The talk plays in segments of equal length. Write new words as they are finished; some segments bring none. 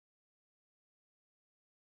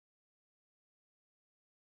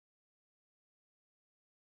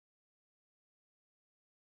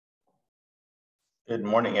Good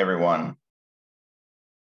morning, everyone.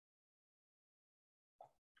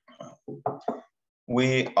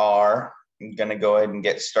 We are going to go ahead and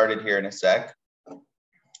get started here in a sec.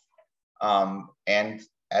 And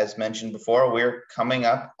as mentioned before, we're coming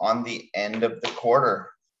up on the end of the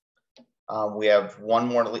quarter. We have one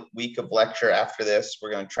more week of lecture after this.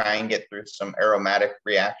 We're going to try and get through some aromatic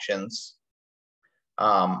reactions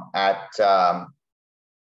in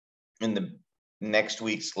the next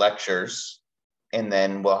week's lectures. And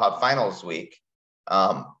then we'll have finals week.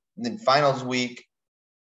 Then finals week,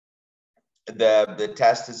 the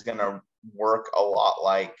test is going to work a lot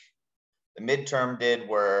like the midterm did,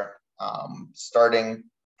 where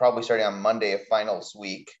probably starting on Monday of finals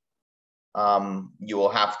week, you will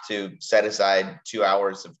have to set aside 2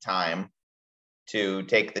 hours of time to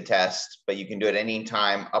take the test, but you can do it any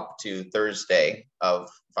time up to Thursday of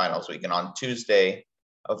finals week. And on Tuesday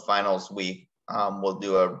of finals week, we'll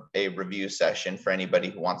do a review session for anybody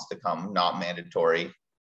who wants to come, not mandatory.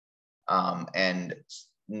 And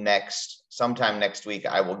sometime next week,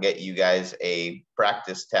 I will get you guys a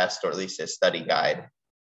practice test, or at least a study guide.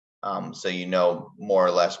 So you know more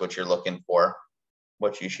or less what you're looking for,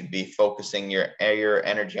 what you should be focusing your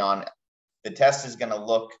energy on. The test is going to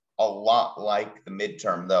look a lot like the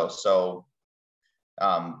midterm though. So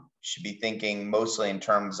should be thinking mostly in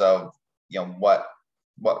terms of,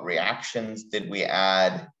 what reactions did we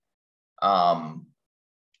add?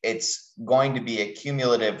 It's going to be a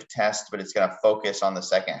cumulative test, but it's going to focus on the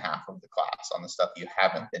second half of the class, on the stuff you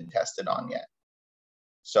haven't been tested on yet.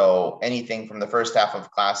 So anything from the first half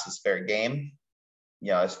of class is fair game,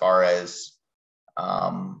 as far as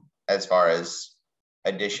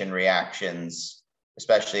addition reactions,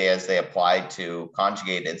 especially as they apply to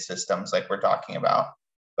conjugated systems like we're talking about.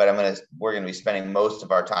 But we're going to be spending most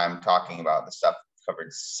of our time talking about the stuff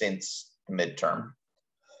covered since the midterm.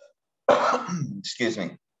 Excuse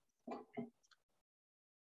me.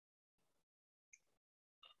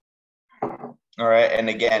 All right, and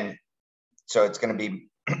again, so it's going to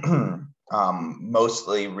be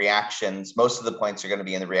mostly reactions. Most of the points are going to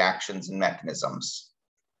be in the reactions and mechanisms.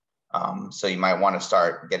 So you might want to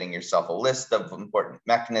start getting yourself a list of important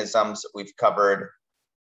mechanisms that we've covered.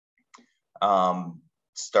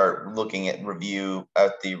 Start looking at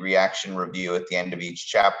the reaction review at the end of each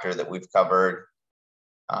chapter that we've covered,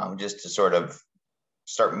 just to sort of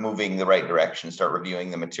start moving the right direction, start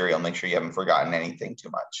reviewing the material, make sure you haven't forgotten anything too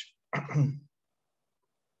much.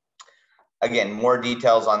 Again, more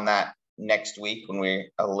details on that next week when we're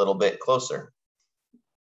a little bit closer.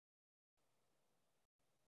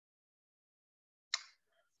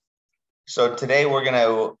 So today we're going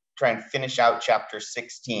to try and finish out chapter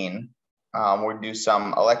 16. We'll do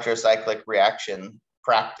some electrocyclic reaction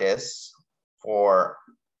practice for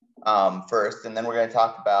first, and then we're going to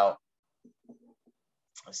talk about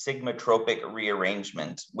Sigmatropic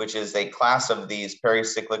rearrangement, which is a class of these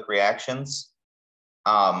pericyclic reactions.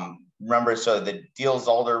 Remember, so the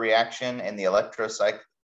Diels-Alder reaction and the electrocyclic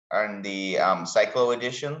and the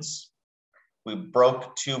cycloadditions, we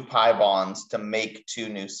broke 2 pi bonds to make 2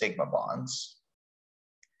 new sigma bonds.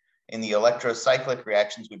 In the electrocyclic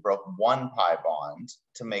reactions, we broke 1 pi bond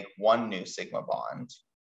to make 1 new sigma bond.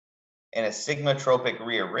 In a sigmatropic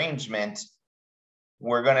rearrangement,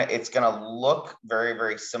 it's gonna look very,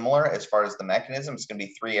 very similar as far as the mechanism. It's gonna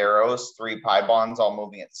be 3 arrows, 3 pi bonds all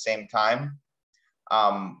moving at the same time.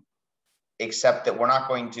 Except that we're not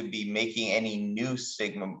going to be making any new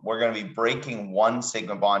sigma. We're going to be breaking 1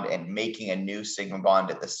 sigma bond and making a new sigma bond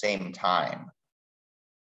at the same time.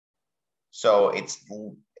 So it's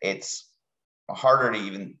harder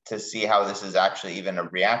to see how this is actually even a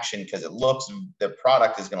reaction, because the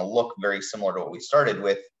product is going to look very similar to what we started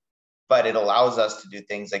with, but it allows us to do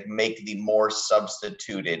things like make the more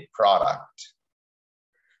substituted product.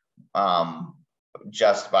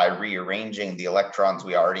 Just by rearranging the electrons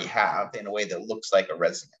we already have in a way that looks like a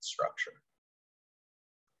resonance structure.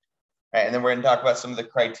 Right, and then we're going to talk about some of the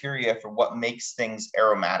criteria for what makes things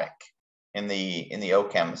aromatic in the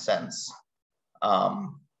OChem sense.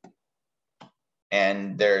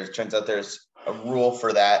 And turns out there's a rule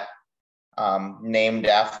for that, named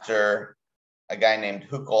after a guy named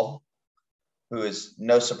Huckel, who is,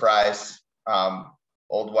 no surprise,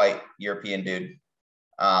 old white European dude.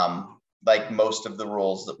 Like most of the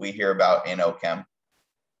rules that we hear about in OChem.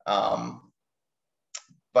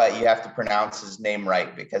 But you have to pronounce his name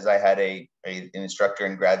right, because I had an instructor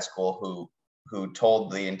in grad school who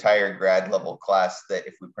told the entire grad level class that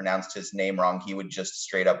if we pronounced his name wrong, he would just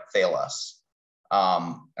straight up fail us.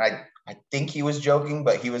 I think he was joking,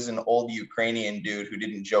 but he was an old Ukrainian dude who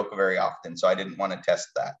didn't joke very often, so I didn't want to test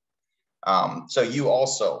that. So you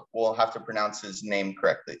also will have to pronounce his name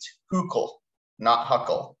correctly. It's Huckel, not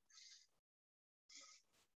Huckel.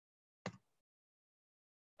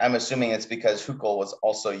 I'm assuming it's because Huckel was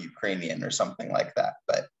also Ukrainian or something like that,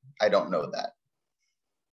 but I don't know that.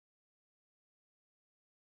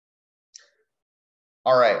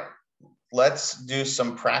 All right, let's do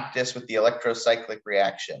some practice with the electrocyclic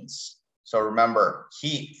reactions. So remember,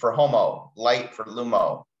 heat for HOMO, light for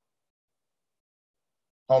LUMO.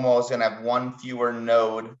 HOMO is going to have one fewer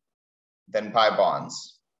node than pi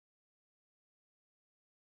bonds.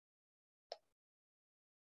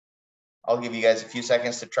 I'll give you guys a few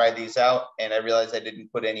seconds to try these out, and I realized I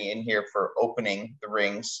didn't put any in here for opening the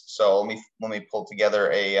rings. So let me pull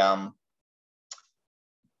together a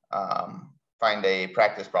find a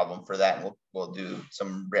practice problem for that, and we'll do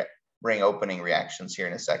some ring opening reactions here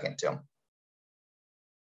in a second too.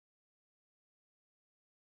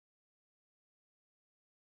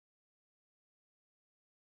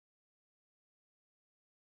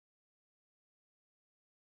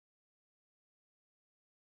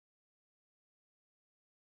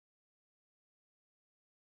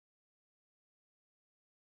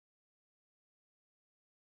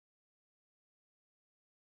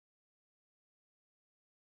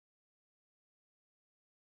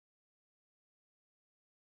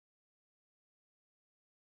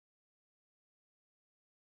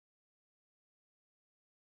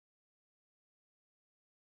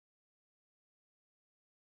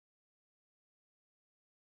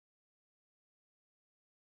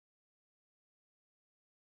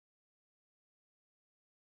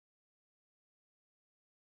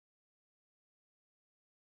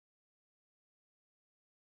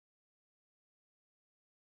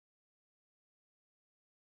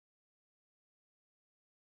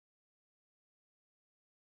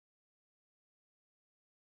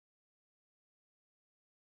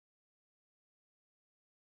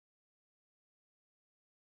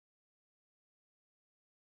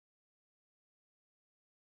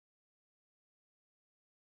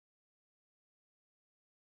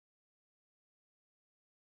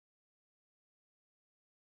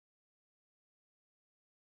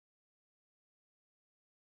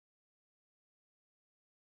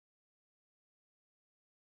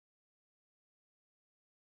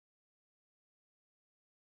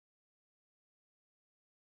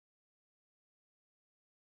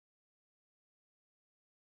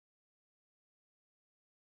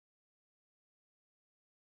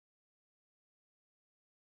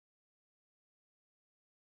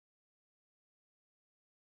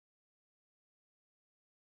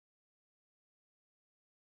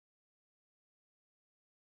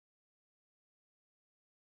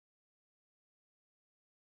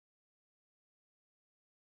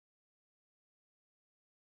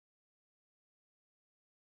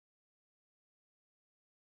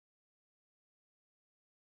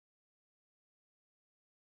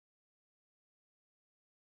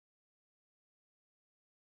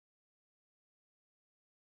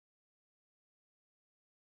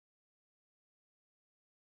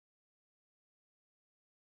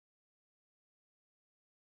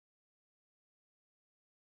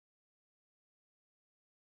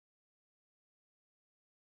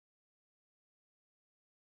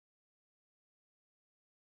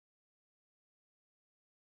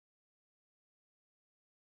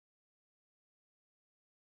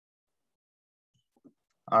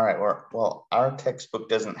 All right, well, our textbook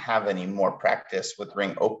doesn't have any more practice with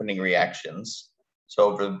ring opening reactions. So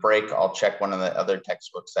over the break, I'll check one of the other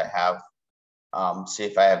textbooks I have, see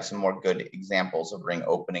if I have some more good examples of ring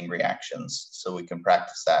opening reactions so we can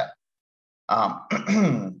practice that.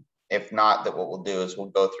 If not, that what we'll do is we'll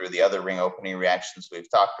go through the other ring opening reactions we've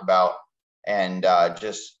talked about and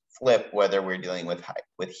just flip whether we're dealing with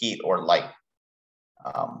heat or light.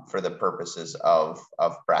 For the purposes of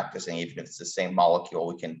practicing. Even if it's the same molecule,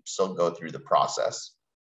 we can still go through the process.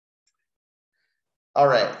 All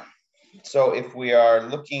right, so if we are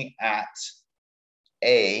looking at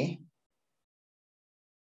a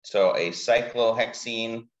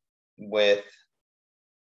cyclohexene with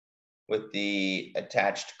the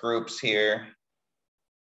attached groups here.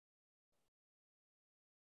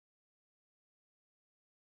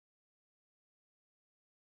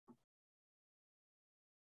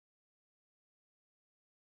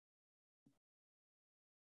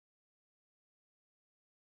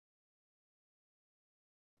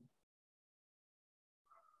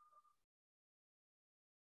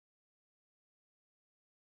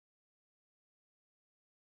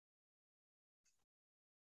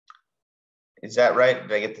 Is that right?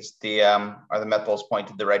 Did I get this? Are the methyls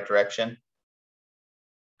pointed the right direction?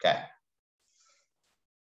 Okay.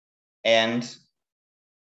 and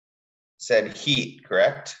said heat,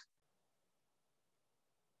 correct?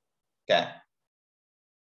 Okay.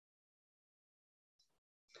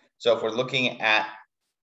 So if we're looking at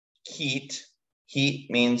heat,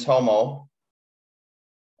 heat means HOMO.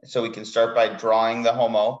 So we can start by drawing the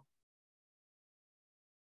HOMO.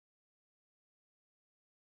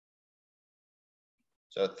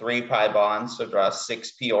 So 3 pi bonds, so draw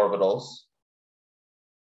 6 p orbitals.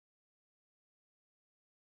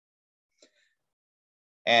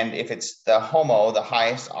 And if it's the HOMO, the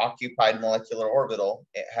highest occupied molecular orbital,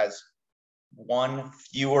 it has 1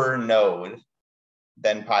 fewer node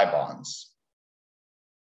than pi bonds.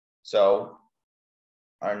 So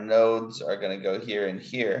our nodes are going to go here and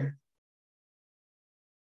here.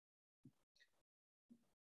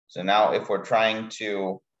 So now if we're going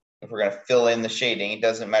to fill in the shading, it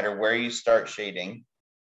doesn't matter where you start shading,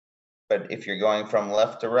 but if you're going from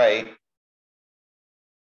left to right,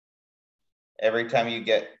 every time you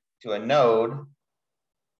get to a node,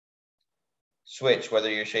 switch whether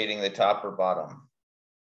you're shading the top or bottom.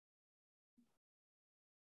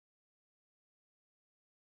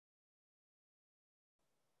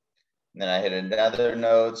 And then I hit another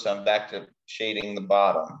node, so I'm back to shading the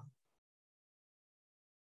bottom.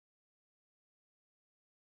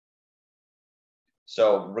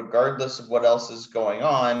 So regardless of what else is going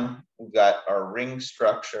on, we've got our ring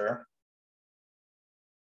structure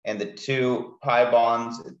and the 2 pi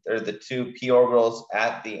bonds, or the 2 p orbitals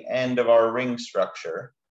at the end of our ring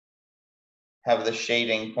structure have the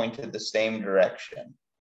shading pointed the same direction.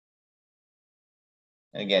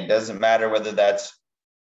 And again, it doesn't matter whether that's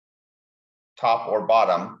top or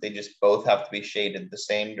bottom, they just both have to be shaded the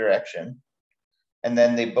same direction. And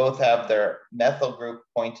then they both have their methyl group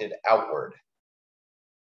pointed outward,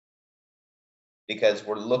 because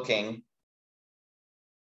we're looking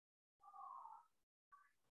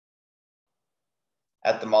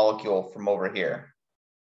at the molecule from over here.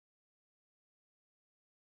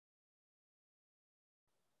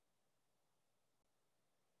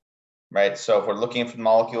 Right, so if we're looking for the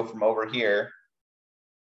molecule from over here,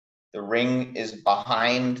 the ring is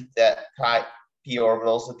behind that p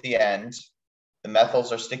orbitals at the end. The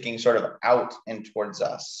methyls are sticking sort of out and towards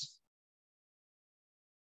us.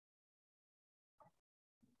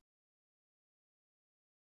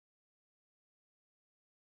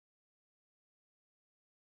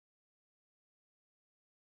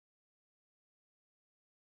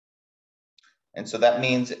 And so that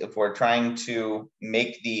means if we're trying to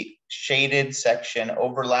make the shaded section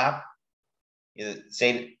overlap, either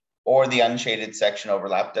shaded or the unshaded section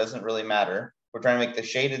overlap, doesn't really matter. We're trying to make the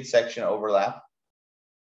shaded section overlap.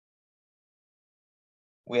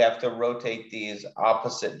 We have to rotate these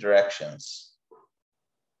opposite directions,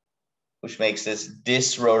 which makes this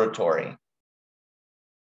disrotatory.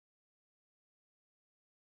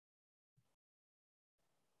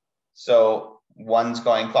 So one's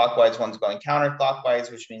going clockwise, one's going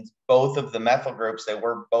counterclockwise, which means both of the methyl groups, they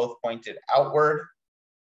were both pointed outward.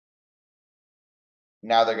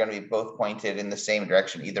 Now they're going to be both pointed in the same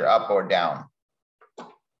direction, either up or down.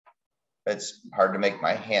 It's hard to make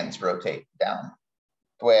my hands rotate down.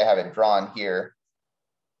 The way I have it drawn here,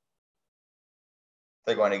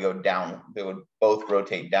 they're going to go down. They would both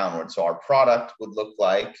rotate downward. So our product would look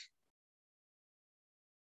like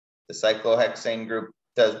the cyclohexane group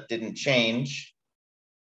didn't change.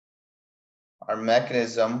 Our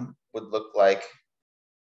mechanism would look like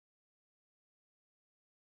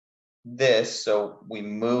this. So we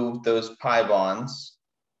move those pi bonds.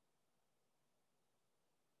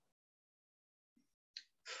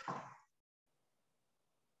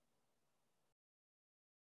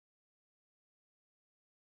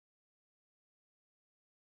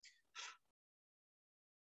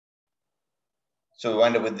 So we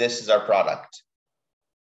wind up with this as our product.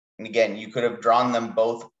 And again, you could have drawn them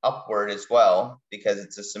both upward as well because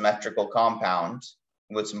it's a symmetrical compound.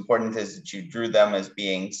 What's important is that you drew them as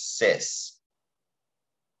being cis.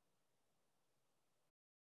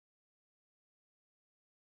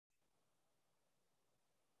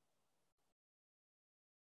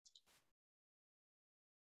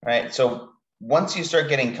 Right, so once you start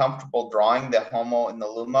getting comfortable drawing the HOMO and the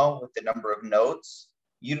LUMO with the number of nodes,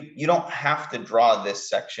 you don't have to draw this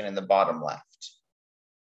section in the bottom left.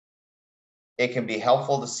 It can be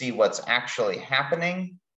helpful to see what's actually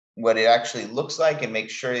happening, what it actually looks like, and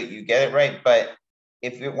make sure that you get it right. But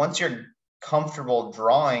once you're comfortable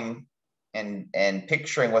drawing and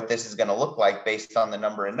picturing what this is going to look like based on the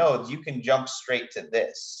number of nodes, you can jump straight to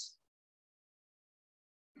this.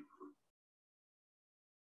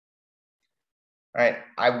 All right,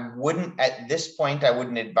 I wouldn't, at this point, I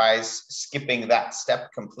wouldn't advise skipping that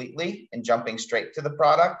step completely and jumping straight to the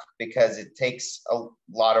product, because it takes a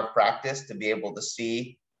lot of practice to be able to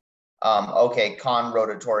see, okay,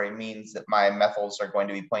 con-rotatory means that my methyls are going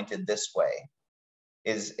to be pointed this way.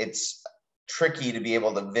 It's tricky to be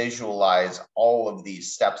able to visualize all of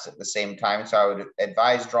these steps at the same time. So I would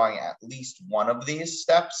advise drawing at least one of these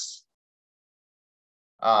steps.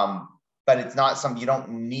 But it's not something, you don't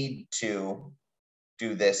need to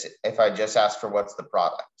do this if I just ask for what's the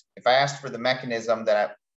product. If I asked for the mechanism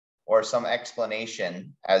or some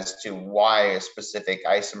explanation as to why a specific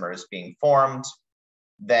isomer is being formed,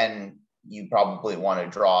 then you probably want to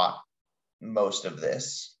draw most of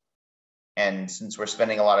this. And since we're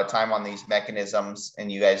spending a lot of time on these mechanisms,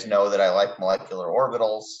 and you guys know that I like molecular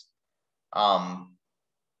orbitals,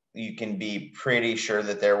 you can be pretty sure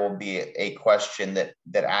that there will be a question that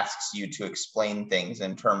asks you to explain things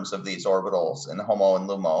in terms of these orbitals and HOMO and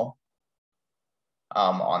LUMO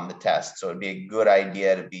on the test. So it'd be a good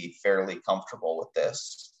idea to be fairly comfortable with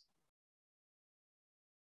this.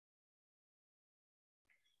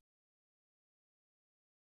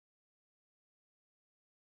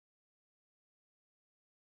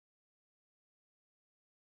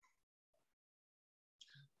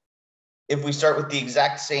 If we start with the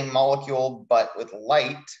exact same molecule, but with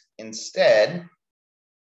light instead,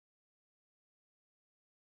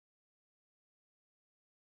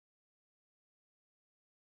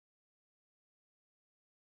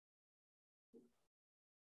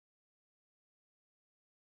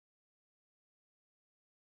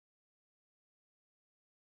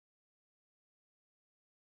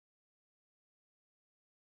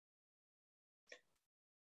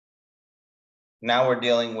 now we're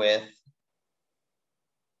dealing with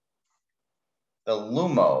the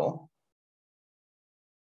LUMO.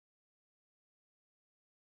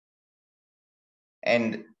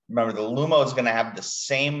 And remember, the LUMO is going to have the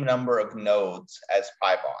same number of nodes as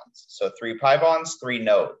pi bonds. So 3 pi bonds, 3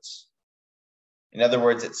 nodes. In other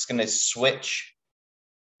words, it's going to switch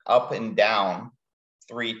up and down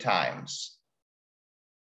 3 times.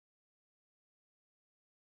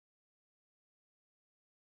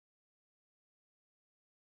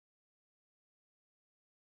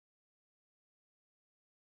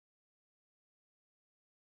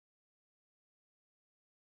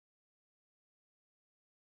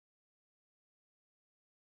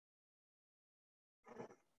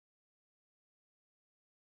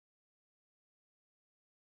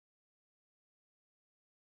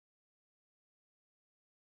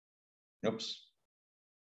 Oops.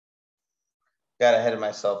 Got ahead of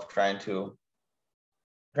myself trying to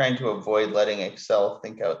avoid letting Excel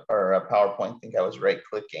think out, or PowerPoint think I was right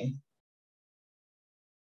clicking.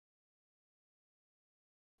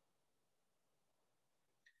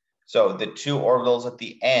 So the 2 orbitals at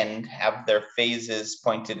the end have their phases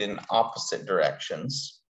pointed in opposite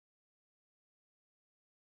directions.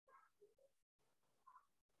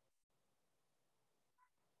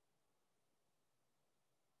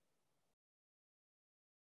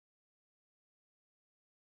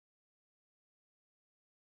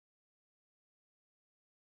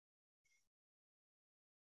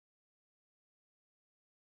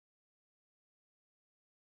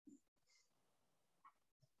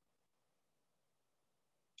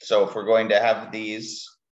 So if we're going to have these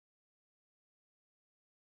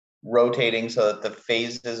rotating so that the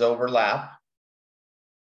phases overlap,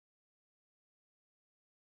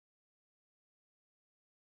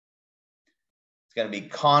 it's going to be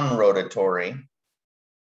con-rotatory.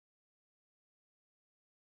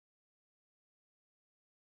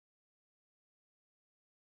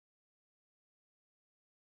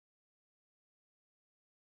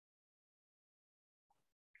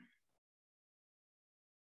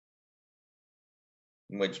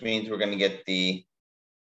 Which means we're going to get the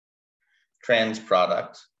trans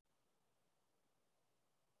product,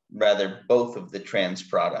 rather both of the trans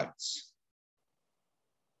products.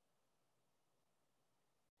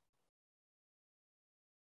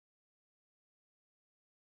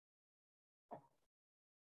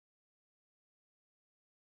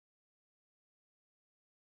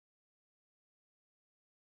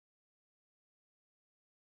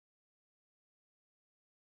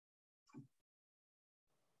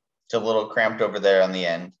 It's a little cramped over there on the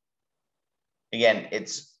end. Again,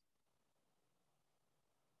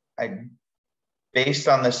 based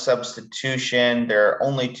on the substitution, there are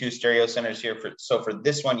only 2 stereocenters here. So for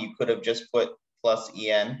this one, you could have just put plus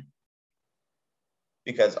En,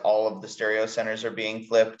 because all of the stereocenters are being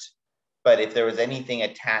flipped. But if there was anything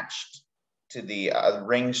attached to the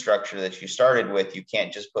ring structure that you started with, you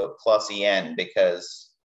can't just put plus En, because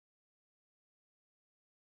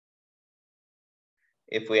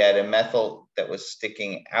if we had a methyl that was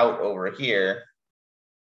sticking out over here,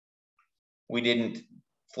 we didn't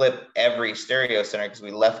flip every stereocenter because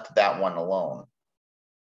we left that one alone,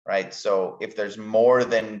 right? So if there's more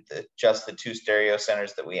than just the 2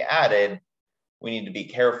 stereocenters that we added, we need to be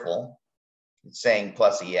careful. It's saying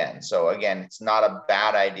plus En. So again, it's not a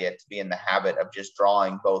bad idea to be in the habit of just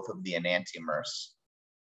drawing both of the enantiomers.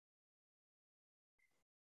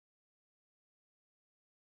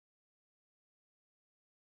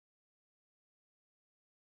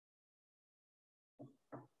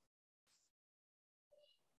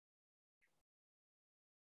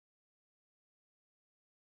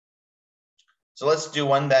 So let's do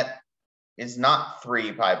one that is not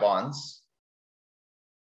 3 pi bonds.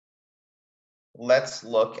 Let's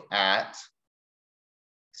look at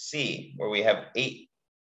C, where we have 8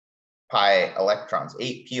 pi electrons,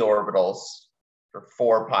 8 p orbitals for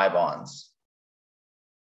 4 pi bonds.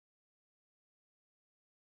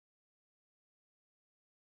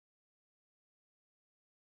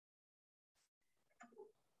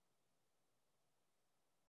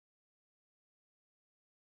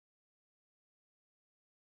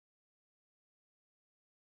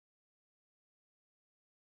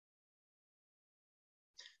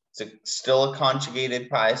 It's still a conjugated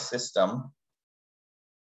pi system.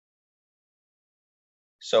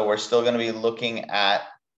 So we're still going to be looking at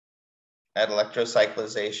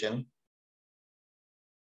electrocyclization.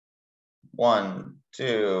 1,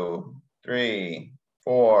 2, 3,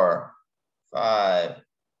 4, 5,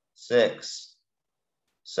 6,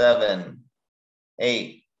 7,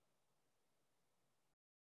 8.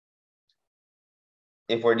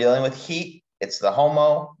 If we're dealing with heat, it's the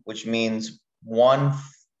HOMO, which means 1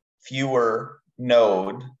 fewer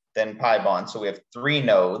node than pi bond. So we have 3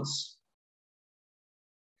 nodes.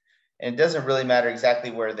 And it doesn't really matter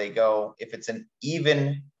exactly where they go. If it's an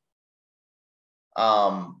even,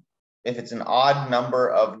 if it's an odd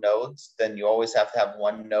number of nodes, then you always have to have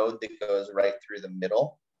 1 node that goes right through the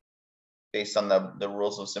middle based on the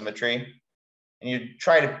rules of symmetry. And you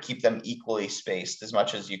try to keep them equally spaced as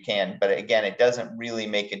much as you can. But again, it doesn't really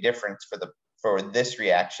make a difference for this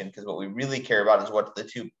reaction, because what we really care about is what the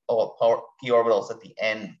 2 p orbitals at the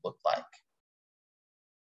end look like.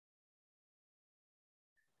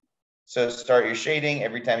 So start your shading.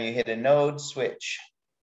 Every time you hit a node, switch.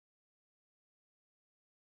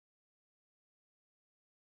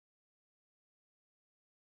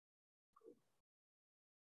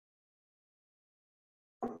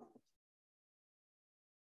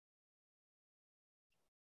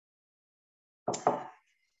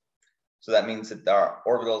 So that means that our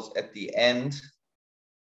orbitals at the end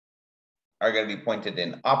are going to be pointed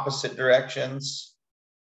in opposite directions.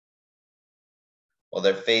 Well,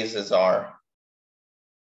 their phases are.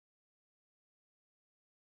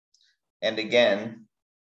 And again,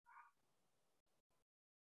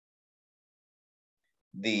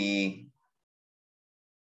 this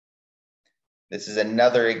is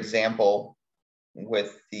another example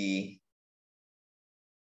with the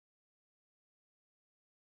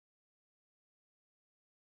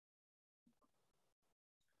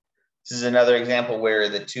This is another example where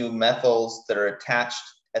the 2 methyls that are attached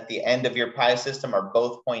at the end of your pi system are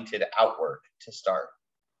both pointed outward to start.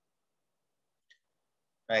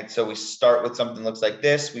 Right, so we start with something that looks like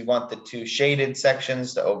this. We want the 2 shaded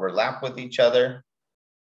sections to overlap with each other,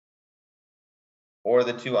 or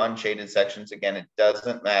the 2 unshaded sections. Again, it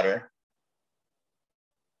doesn't matter.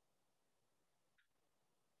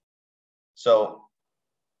 So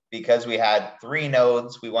because we had 3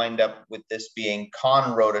 nodes, we wind up with this being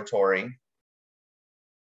conrotatory,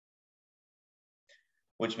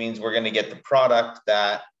 which means we're going to get the product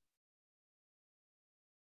that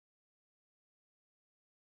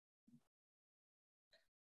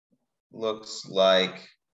looks like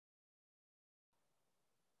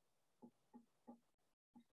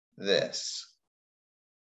this.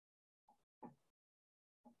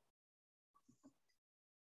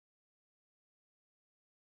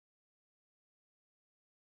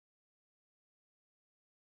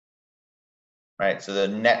 Right, so the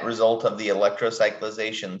net result of the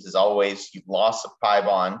electrocyclizations is always loss of pi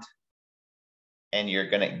bond, and you're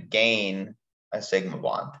going to gain a sigma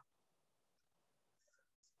bond.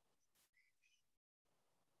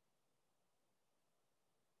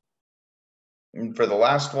 And for the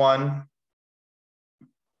last one,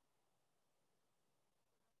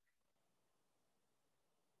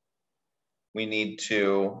 we're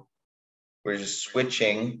just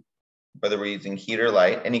switching whether we're using heat or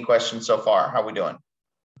light. Any questions so far? How are we doing?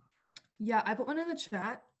 Yeah, I put one in the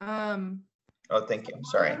chat. Oh, thank you.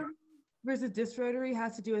 Sorry. Versus dysrotary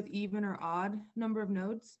has to do with even or odd number of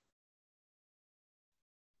nodes.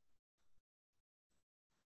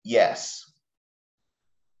 Yes.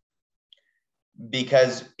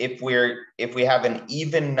 Because if we have an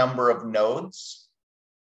even number of nodes,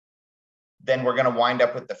 then we're going to wind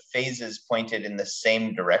up with the phases pointed in the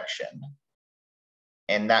same direction.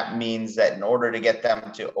 And that means that in order to get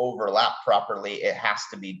them to overlap properly, it has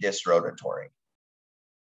to be disrotatory.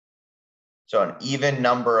 So an even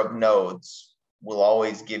number of nodes will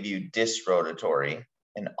always give you disrotatory.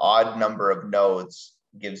 An odd number of nodes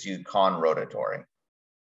gives you conrotatory.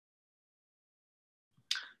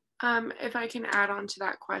 If I can add on to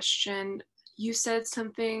that question, you said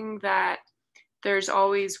something that there's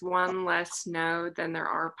always one less node than there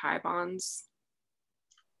are pi bonds.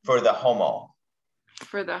 For the HOMO.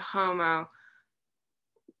 For the HOMO.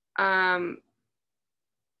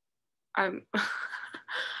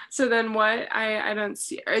 So then what, I don't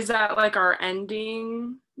see, is that like our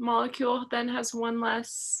ending molecule then has one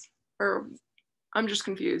less, or I'm just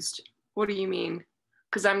confused. What do you mean?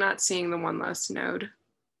 Because I'm not seeing the one less node.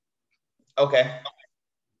 Okay.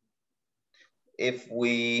 If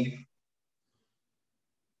we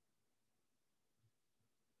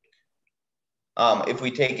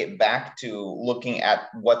take it back to looking at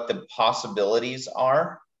what the possibilities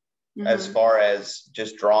are, as far as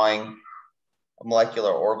just drawing a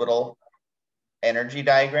molecular orbital energy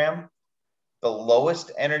diagram, the lowest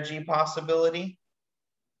energy possibility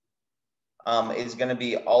is going to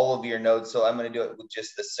be all of your nodes. So I'm going to do it with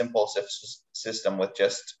just the simple system with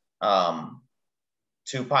just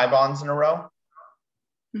 2 pi bonds in a row.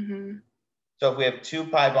 So if we have 2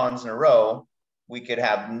 pi bonds in a row, we could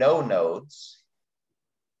have no nodes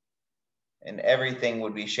and everything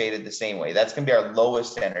would be shaded the same way. That's going to be our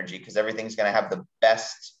lowest energy because everything's going to have the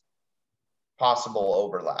best possible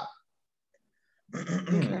overlap.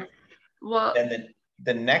 Okay. Well, and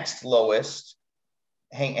the next lowest,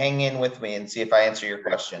 hang in with me and see if I answer your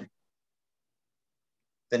question.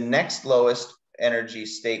 The next lowest energy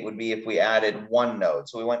state would be if we added 1 node.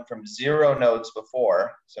 So we went from 0 nodes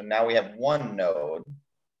before, so now we have 1 node.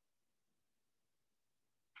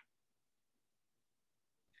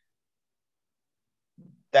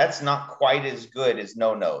 That's not quite as good as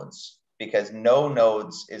no nodes, because no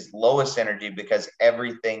nodes is lowest energy because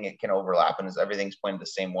everything it can overlap and everything's pointed the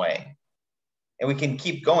same way. And we can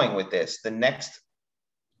keep going with this. The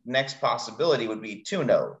next possibility would be 2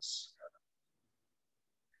 nodes.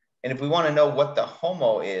 And if we want to know what the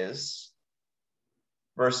HOMO is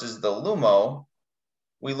versus the LUMO,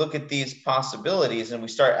 we look at these possibilities and we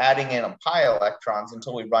start adding in pi electrons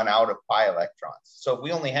until we run out of pi electrons. So if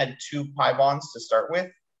we only had 2 pi bonds to start with,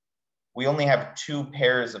 we only have 2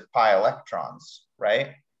 pairs of pi electrons,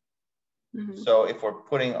 right? So if we're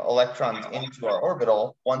putting electrons into our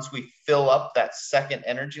orbital, once we fill up that second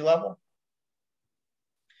energy level,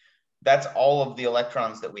 that's all of the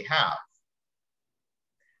electrons that we have.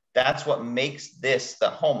 That's what makes this the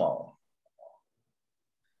HOMO,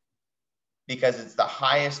 because it's the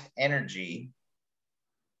highest energy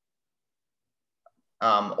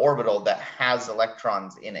orbital that has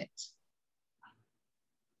electrons in it.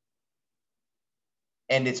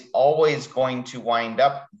 And it's always going to wind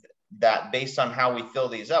up that, based on how we fill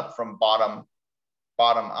these up from bottom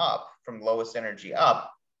up, from lowest energy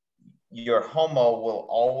up, your HOMO will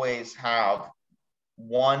always have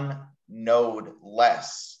 1 node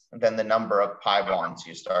less than the number of pi bonds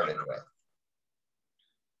you started with.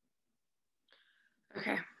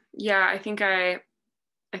 Okay. Yeah, I think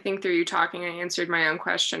through you talking, I answered my own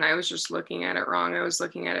question. I was just looking at it wrong. I was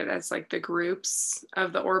looking at it as like the groups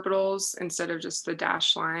of the orbitals instead of just the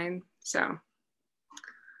dashed line. So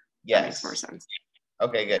yes, that makes more sense.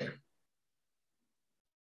 Okay, good.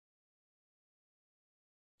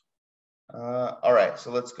 All right,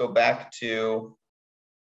 so let's go back to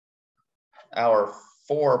our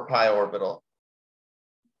 4 pi orbital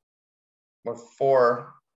or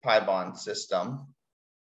 4 pi bond system.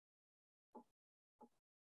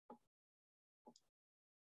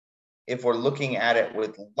 If we're looking at it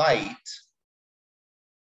with light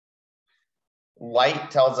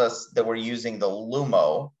tells us that we're using the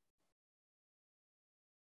LUMO,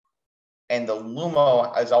 and the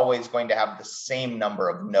LUMO is always going to have the same number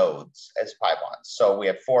of nodes as pi bonds. So we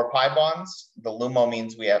have 4 pi bonds. The LUMO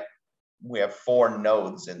means we have 4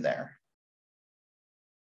 nodes in there.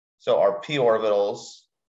 So our p orbitals,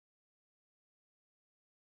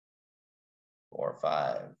 4,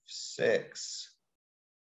 5, 6,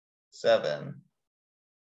 7,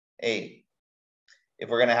 8. If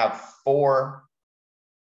we're going to have 4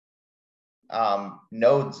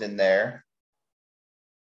 nodes in there,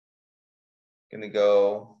 going to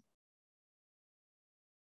go,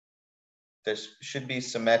 this should be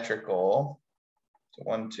symmetrical. So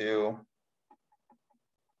 1, 2,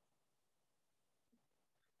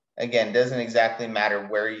 again, doesn't exactly matter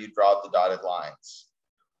where you draw the dotted lines.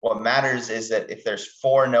 What matters is that if there's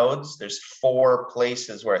 4 nodes, there's 4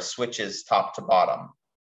 places where it switches top to bottom.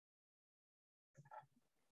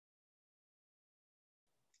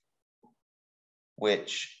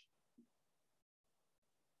 Which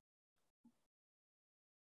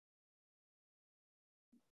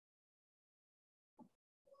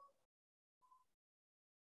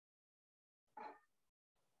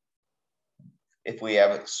if we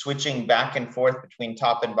have it switching back and forth between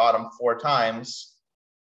top and bottom 4 times,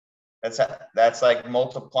 that's like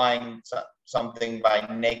multiplying something by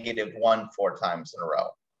 -1 4 times in a row.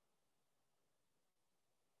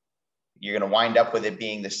 You're going to wind up with it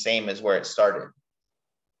being the same as where it started.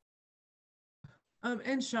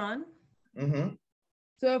 And Sean, Mm-hmm.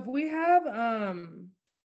 so if we have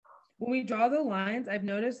when we draw the lines, I've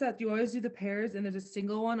noticed that you always do the pairs and there's a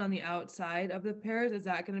single one on the outside of the pairs. Is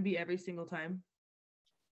that going to be every single time?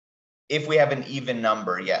 If we have an even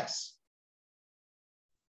number, yes.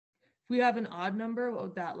 If we have an odd number, what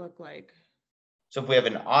would that look like? So if we have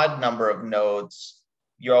an odd number of nodes,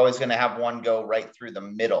 you're always going to have one go right through the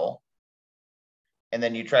middle. And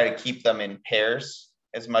then you try to keep them in pairs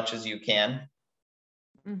as much as you can.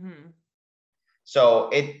 Mm-hmm. So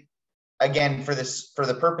it, again, for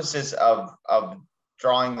the purposes of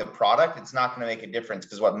drawing the product, it's not going to make a difference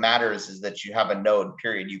because what matters is that you have a node,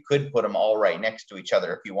 period. You could put them all right next to each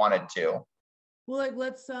other if you wanted to. Well, like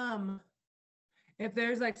let's if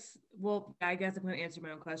there's like, well, I guess I'm going to answer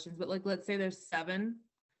my own questions, but like let's say there's 7,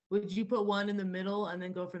 would you put one in the middle and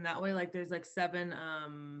then go from that way? Like there's like 7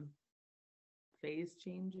 phase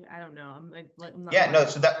change. I don't know. I'm not yeah, no,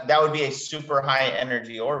 so that would be a super high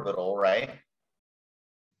energy orbital, right?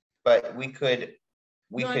 But we could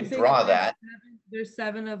draw that. There's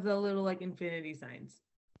 7 of the little like infinity signs.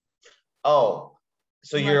 Oh,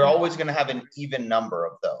 so you're always going to have an even number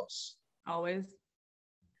of those. Always.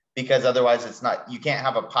 Because otherwise it's not, you can't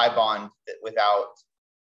have a pi bond without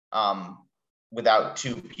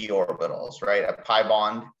 2 p orbitals, right? A pi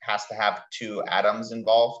bond has to have 2 atoms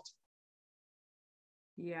involved.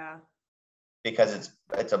 Yeah. Because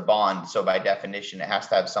it's a bond, so by definition it has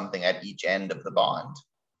to have something at each end of the bond.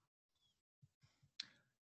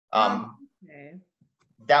 Okay.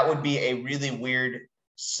 That would be a really weird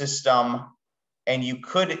system, and you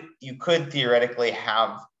could theoretically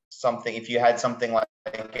have something if you had something like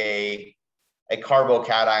a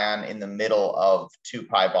carbocation in the middle of 2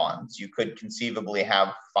 pi bonds. You could conceivably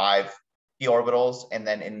have 5 p orbitals, and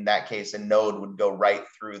then in that case a node would go right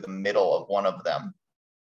through the middle of one of them,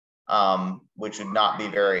 which would not be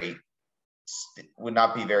very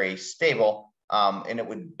stable, and it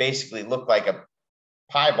would basically look like a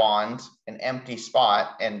pi bond, an empty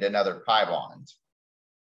spot, and another pi bond.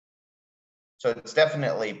 So it's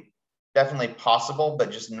definitely possible,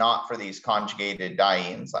 but just not for these conjugated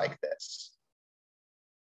dienes like this.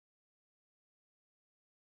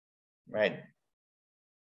 Right.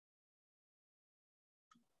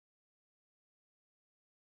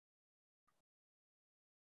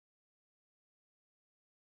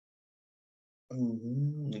 Let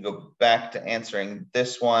me go back to answering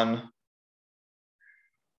this one.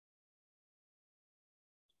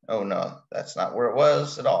 Oh no, that's not where it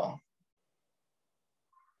was at all.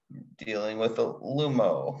 Dealing with a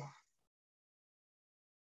LUMO.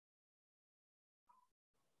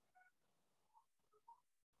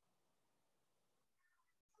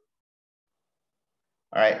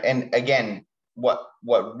 All right, and again, what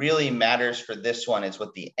really matters for this one is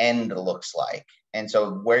what the end looks like. And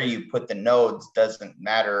so where you put the nodes doesn't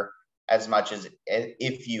matter as much as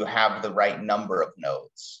if you have the right number of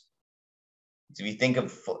nodes. So if you think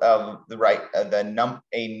of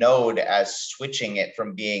a node as switching it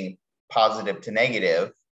from being positive to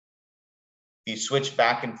negative, if you switch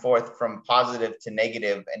back and forth from positive to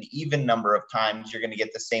negative an even number of times, you're going to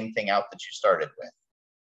get the same thing out that you started with.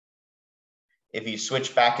 If you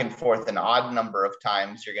switch back and forth an odd number of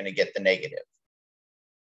times, you're going to get the negative.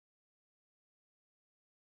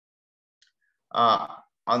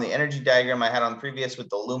 On the energy diagram I had on previous, would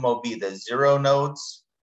the LUMO be the 0 nodes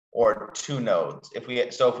or 2 nodes? If we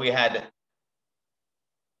had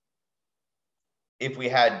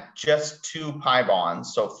just 2 pi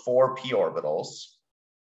bonds, so 4 p orbitals,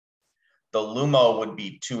 the LUMO would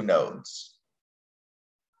be 2 nodes.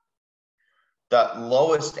 The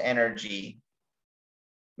lowest energy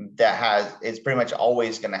is pretty much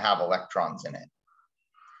always going to have electrons in it.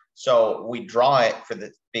 So we draw it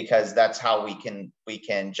because that's how we can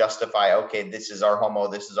justify, okay, this is our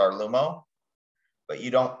HOMO, this is our LUMO,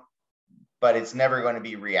 but it's never going to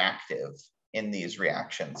be reactive in these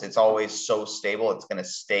reactions. It's always so stable, it's going to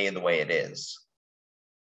stay the way it is.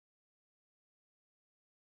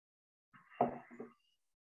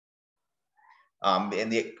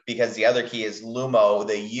 Because the other key is LUMO,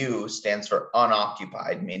 the U stands for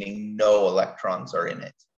unoccupied, meaning no electrons are in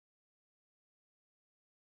it.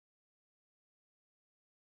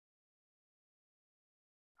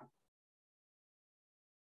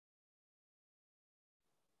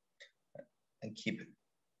 I keep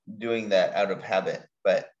doing that out of habit,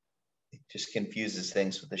 but it just confuses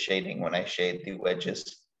things with the shading when I shade the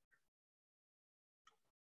wedges.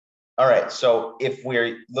 All right, so if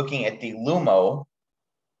we're looking at the LUMO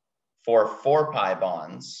for 4 pi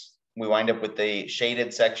bonds, we wind up with the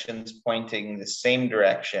shaded sections pointing the same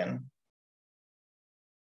direction.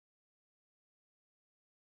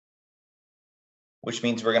 Which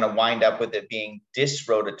means we're going to wind up with it being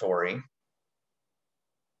disrotatory.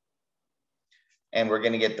 And we're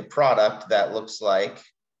going to get the product that looks like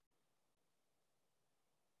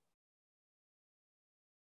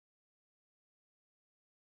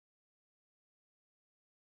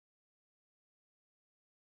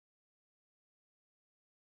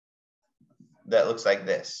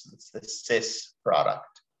this. It's the cis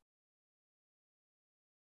product.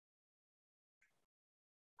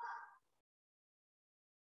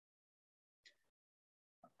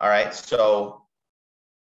 All right, so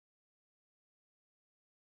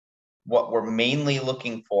what we're mainly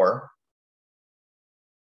looking for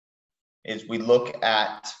is we look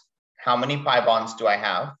at how many pi bonds do I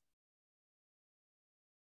have?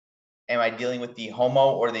 Am I dealing with the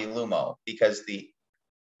HOMO or the LUMO? Because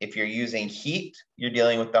if you're using heat, you're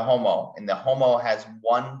dealing with the HOMO, and the HOMO has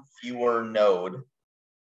 1 fewer node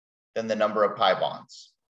than the number of pi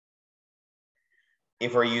bonds.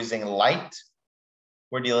 If we're using light,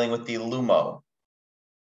 we're dealing with the LUMO.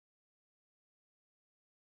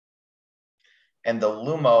 And the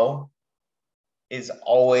LUMO is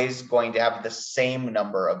always going to have the same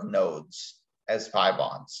number of nodes as pi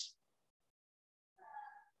bonds.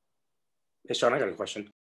 Hey, Sean, I got a question.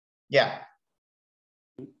 Yeah.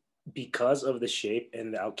 Because of the shape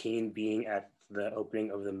and the alkene being at the opening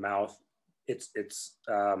of the mouth, it's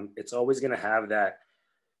always going to have that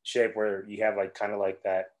shape where you have like kind of like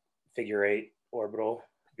that figure 8 orbital,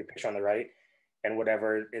 your picture on the right, and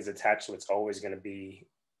whatever is attached to it's always going to be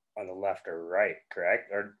on the left or right,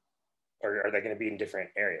 correct? Or are they going to be in different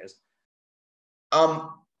areas?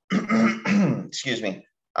 Excuse me.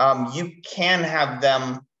 You can have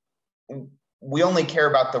them. We only care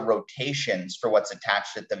about the rotations for what's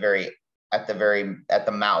attached at the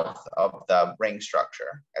mouth of the ring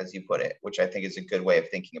structure, as you put it, which I think is a good way of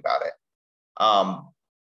thinking about it.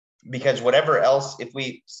 Because whatever else,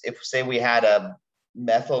 if say we had a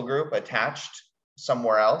methyl group attached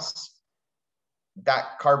somewhere else,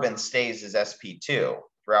 that carbon stays as sp2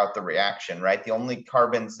 throughout the reaction, right? The only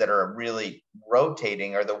carbons that are really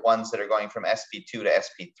rotating are the ones that are going from sp2 to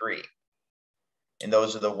sp3. And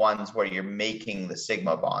those are the ones where you're making the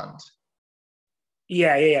sigma bond.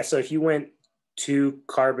 Yeah. So if you went 2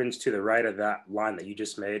 carbons to the right of that line that you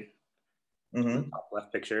just made, top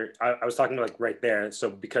left picture, I was talking like right there. So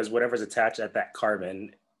because whatever's attached at that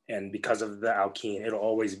carbon, and because of the alkene, it'll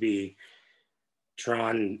always be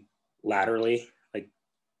drawn laterally, like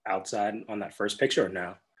outside on that first picture, or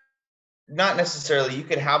no? Not necessarily. You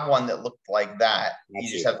could have one that looked like that. You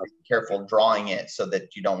just have to be careful drawing it so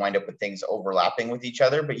that you don't wind up with things overlapping with each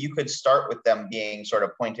other. But you could start with them being sort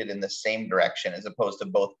of pointed in the same direction as opposed to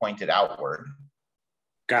both pointed outward.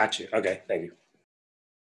 Gotcha. Okay, thank you.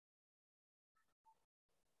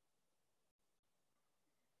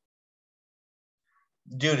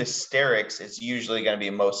 Due to sterics, it's usually going to be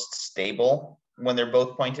most stable when they're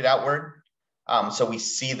both pointed outward. So we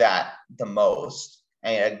see that the most.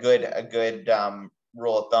 And a good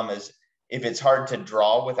rule of thumb is if it's hard to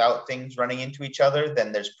draw without things running into each other,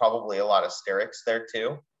 then there's probably a lot of sterics there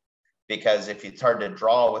too. Because if it's hard to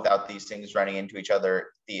draw without these things running into each other,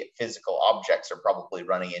 the physical objects are probably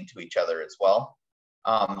running into each other as well.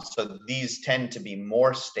 So these tend to be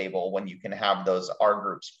more stable when you can have those R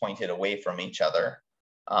groups pointed away from each other.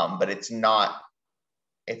 But it's not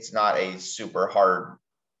a super hard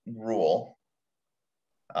rule.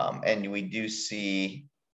 And we do see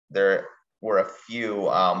there were a few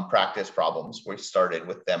practice problems we started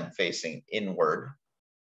with them facing inward,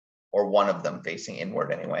 or one of them facing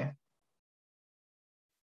inward anyway.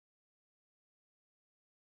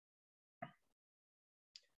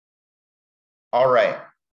 All right.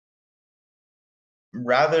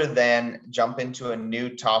 Rather than jump into a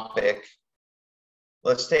new topic,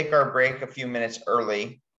 let's take our break a few minutes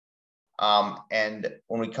early. And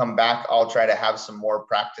when we come back, I'll try to have some more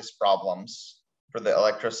practice problems for the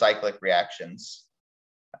electrocyclic reactions,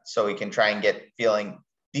 so we can try and get feeling.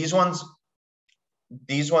 These ones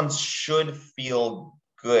should feel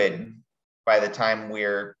good by the time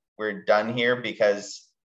we're done here, because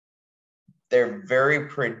they're very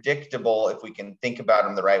predictable if we can think about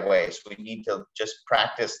them the right way. So we need to just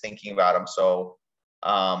practice thinking about them. So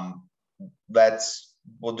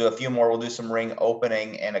we'll do a few more. We'll do some ring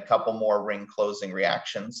opening and a couple more ring closing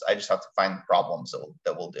reactions. I just have to find the problems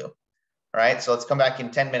that we'll do. All right, so let's come back in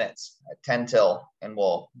 10 minutes at 10 till, and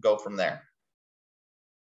we'll go from there.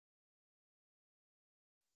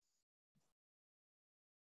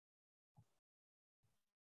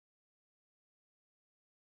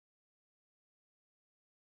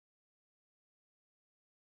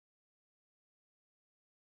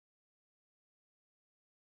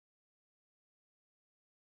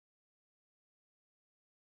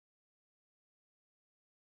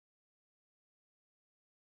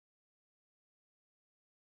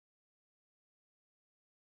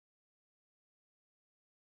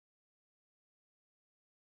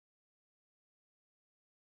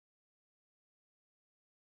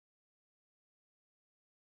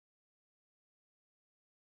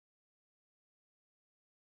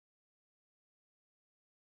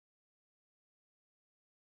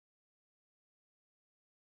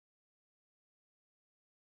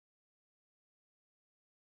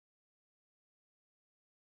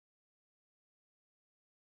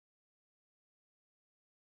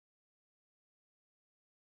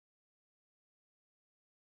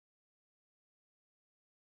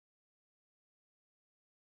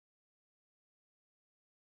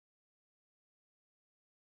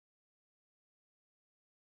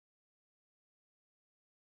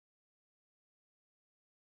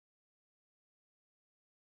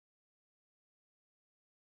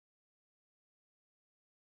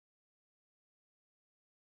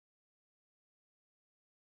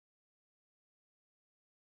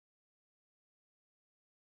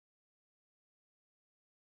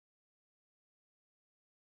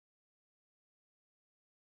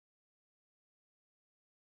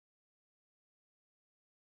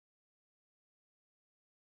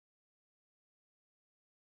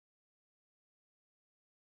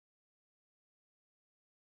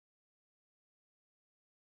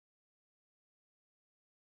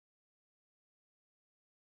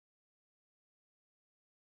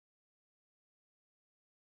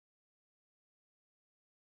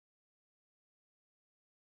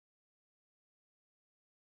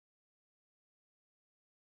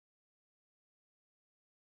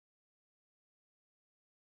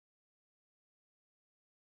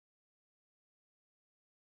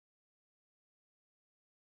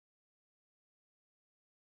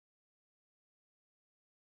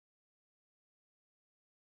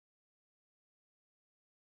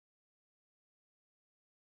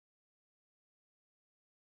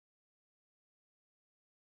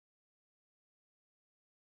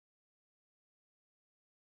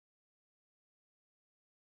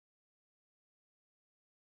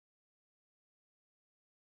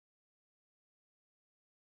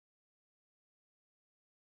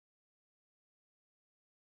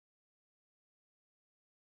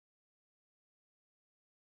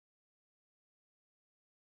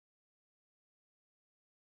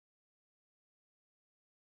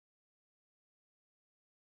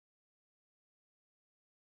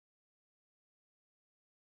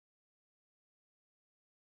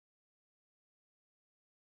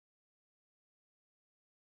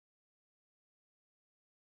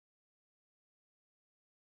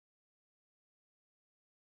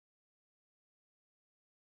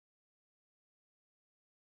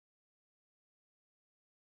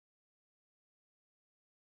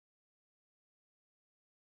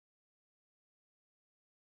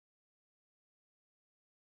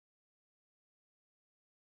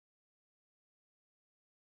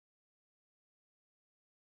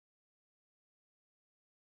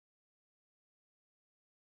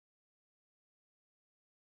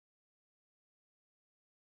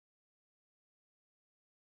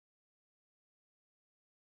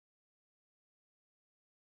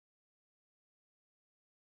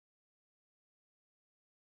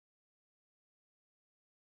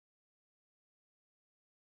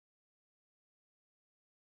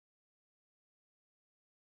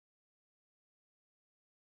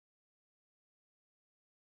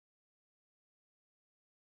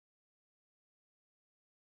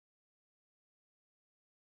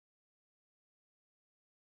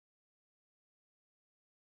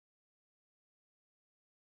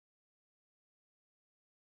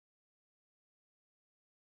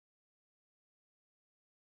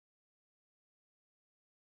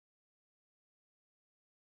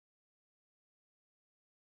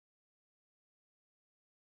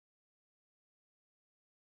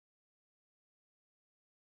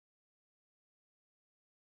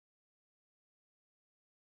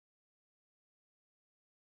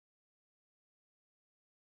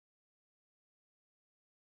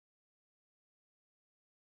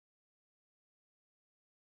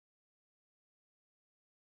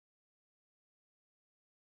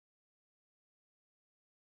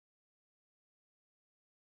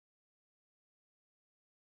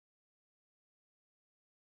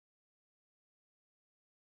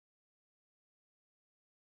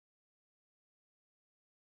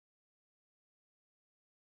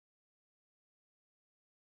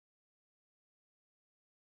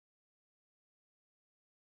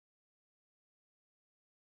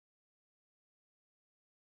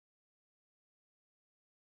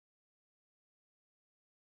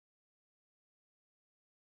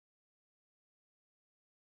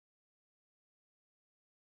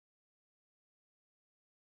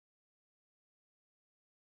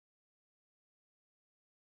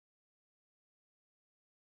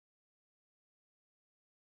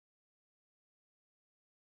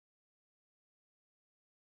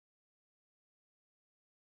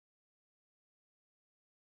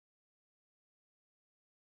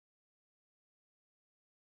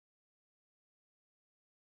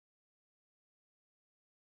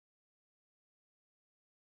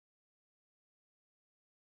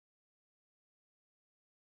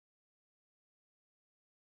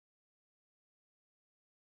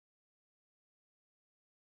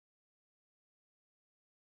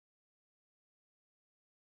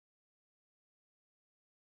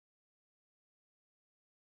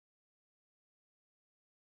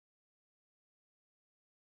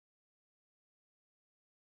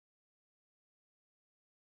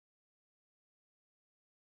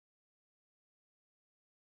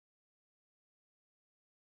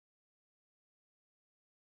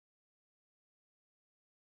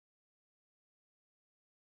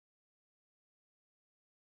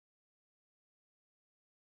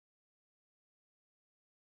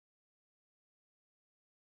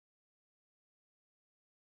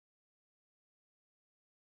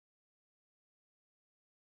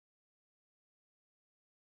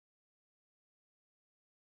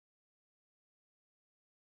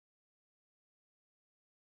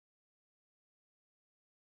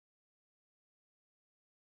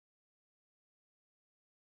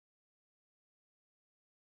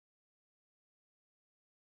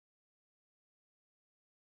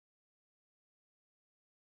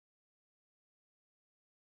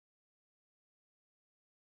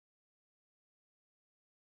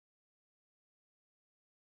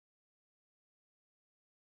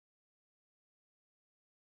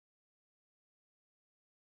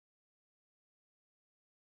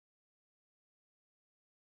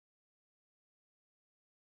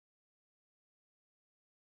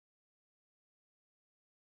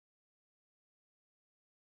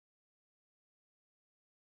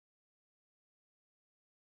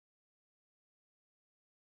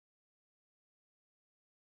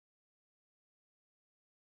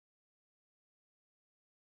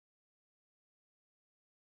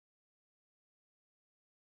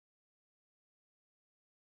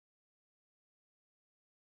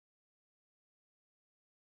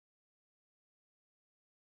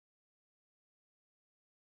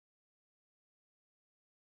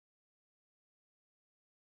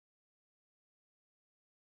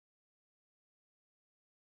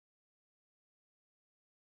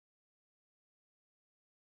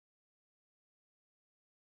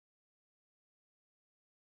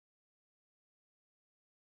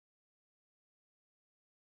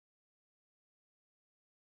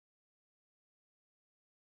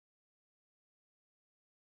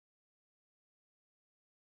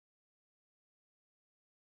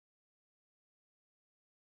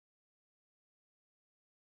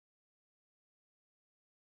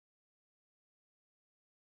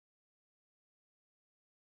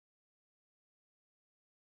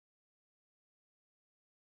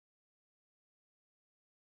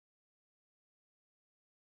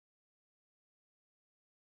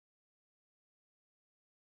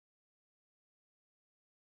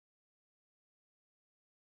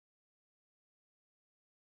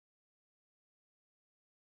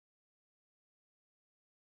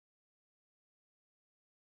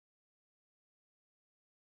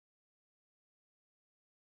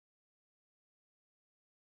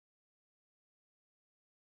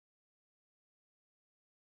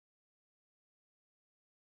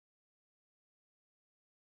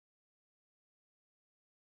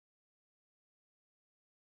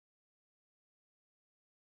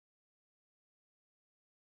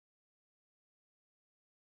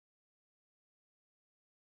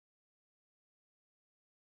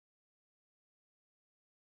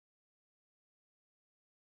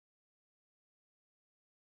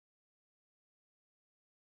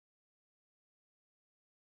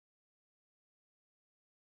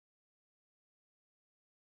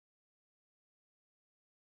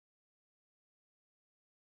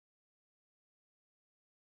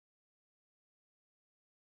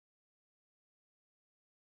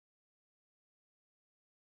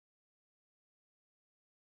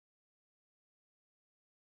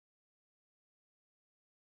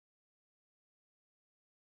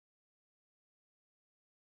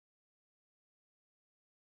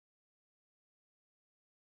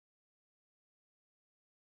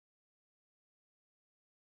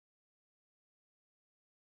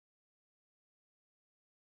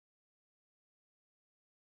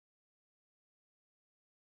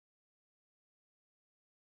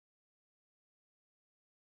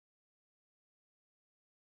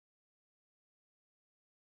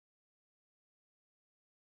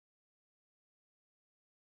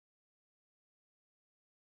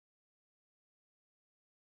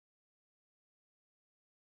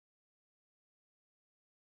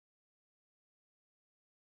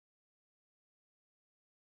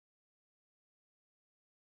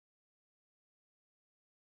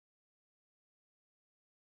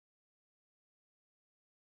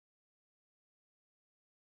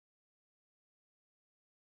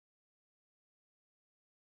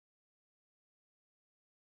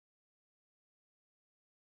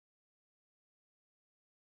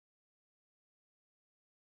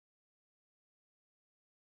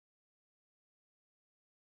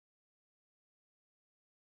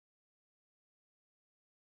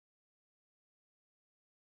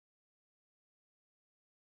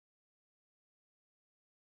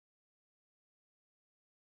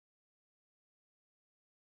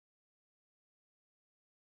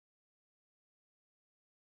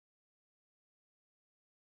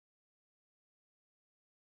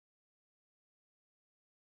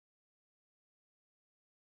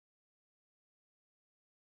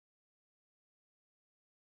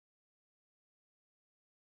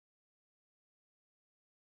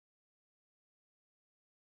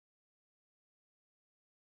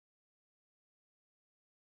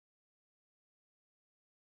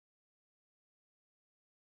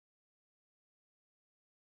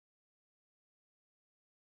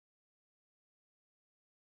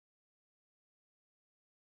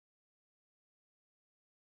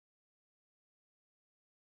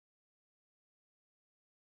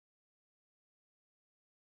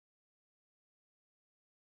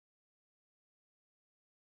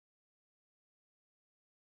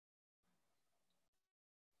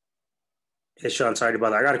 Hey, Sean, sorry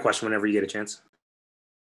about that. I got a question whenever you get a chance.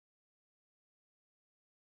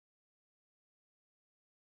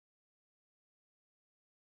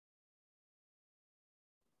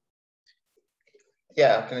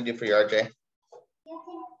 Yeah, what can I do for you, RJ?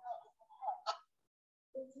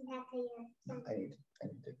 I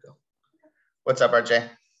need to go. What's up, RJ?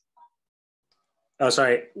 Oh,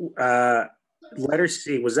 sorry. Letter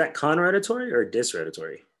C, was that conrotatory or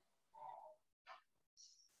disrotatory?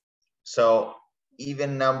 So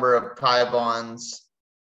even number of pi bonds,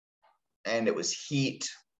 and it was heat.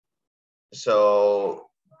 So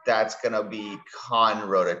that's gonna be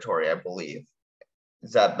conrotatory, I believe.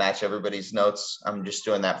 Does that match everybody's notes? I'm just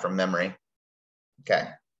doing that from memory. Okay.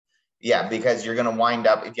 Yeah, because you're gonna wind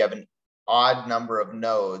up, if you have an odd number of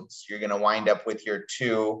nodes, you're gonna wind up with your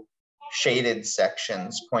two shaded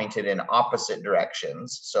sections pointed in opposite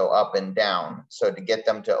directions, so up and down. So to get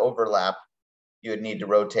them to overlap, you would need to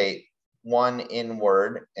rotate one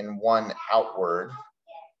inward and one outward,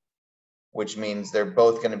 which means they're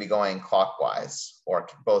both going to be going clockwise or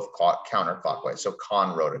both counterclockwise, so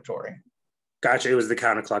conrotatory. Gotcha, it was the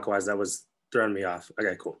counterclockwise that was throwing me off.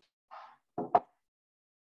 Okay, cool.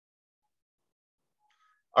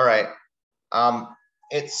 All right.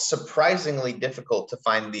 It's surprisingly difficult to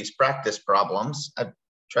find these practice problems. I've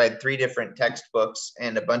tried 3 different textbooks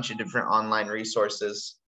and a bunch of different online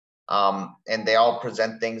resources, and they all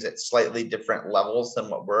present things at slightly different levels than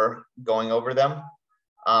what we're going over them.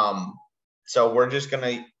 So we're just going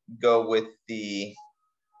to go with the,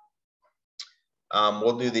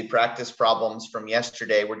 we'll do the practice problems from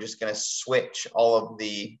yesterday. We're just going to switch all of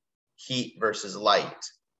the heat versus light.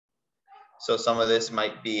 So some of this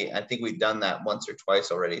might be, I think we've done that once or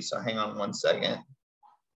twice already. So hang on one second.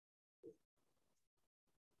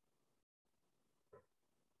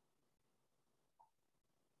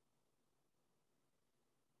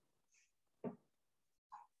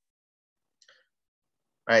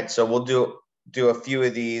 All right, so we'll do a few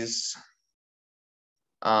of these.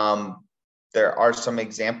 There are some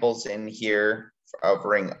examples in here of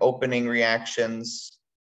ring opening reactions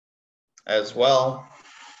as well.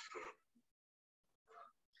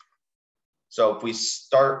 So if we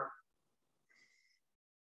start,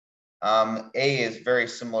 A is very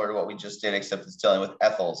similar to what we just did, except it's dealing with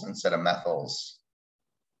ethyls instead of methyls.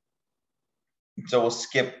 So we'll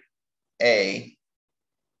skip A.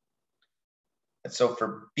 And so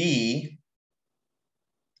for B,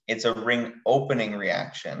 it's a ring opening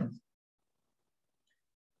reaction.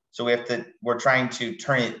 So we're trying to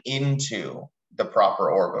turn it into the proper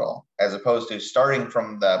orbital, as opposed to starting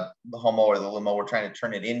from the HOMO or the LUMO, we're trying to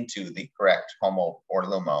turn it into the correct HOMO or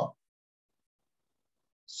LUMO.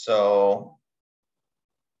 So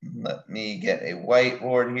let me get a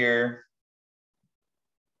whiteboard here.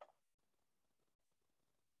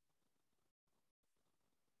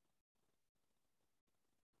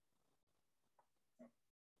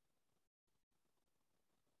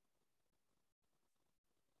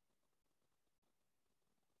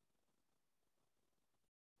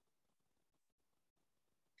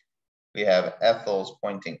 We have ethyls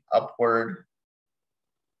pointing upward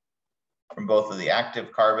from both of the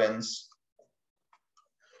active carbons.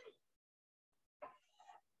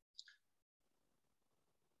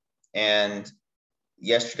 And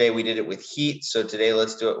yesterday we did it with heat, so today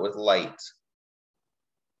let's do it with light.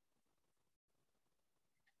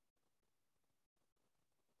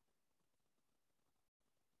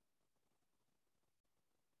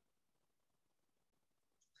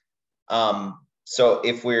 So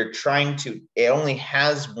if we're trying to, it only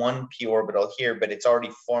has one p orbital here, but it's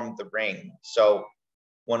already formed the ring. So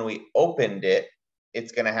when we opened it,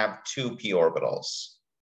 it's going to have 2 p orbitals.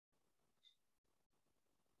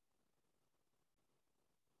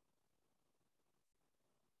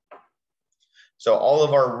 So all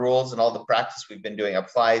of our rules and all the practice we've been doing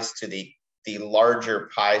applies to the larger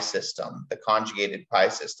pi system, the conjugated pi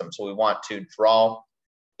system. So we want to draw,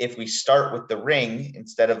 if we start with the ring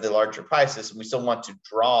instead of the larger pi system, we still want to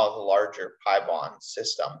draw the larger pi bond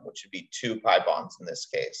system, which would be 2 pi bonds in this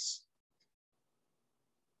case.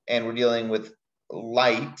 And we're dealing with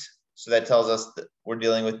light, so that tells us that we're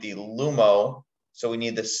dealing with the LUMO, so we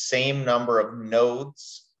need the same number of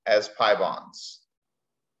nodes as pi bonds.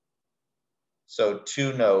 So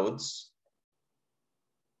 2 nodes.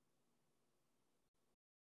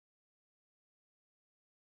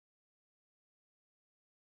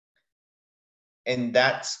 And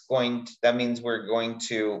that means we're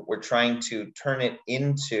trying to turn it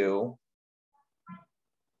into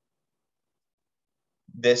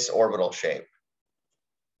this orbital shape.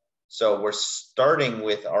 So we're starting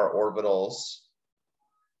with our orbitals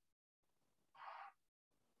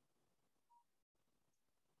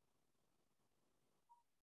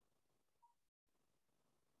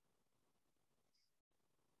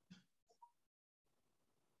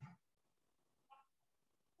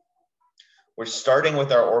we're starting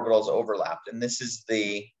with our orbitals overlapped, and this is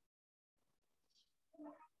the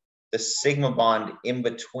sigma bond in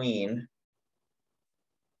between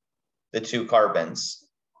the two carbons.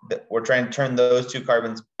 We're trying to turn those two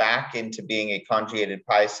carbons back into being a conjugated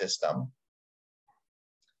pi system.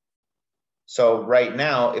 So right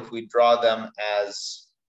now, if we draw them as,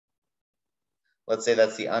 let's say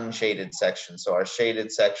that's the unshaded section. So our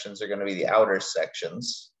shaded sections are going to be the outer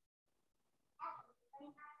sections.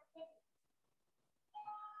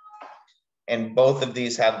 And both of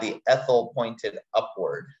these have the ethyl pointed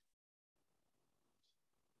upward.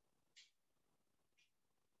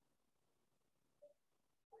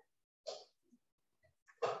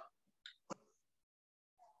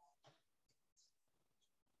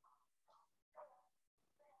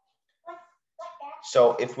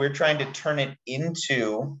 So if we're trying to turn it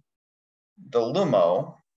into the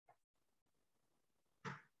LUMO,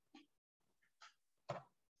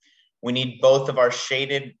 we need both of our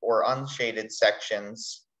shaded or unshaded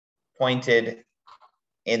sections pointed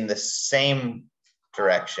in the same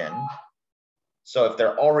direction. So if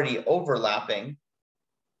they're already overlapping,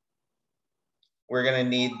 we're going to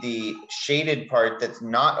need the shaded part that's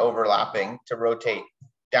not overlapping to rotate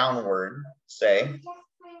downward, say.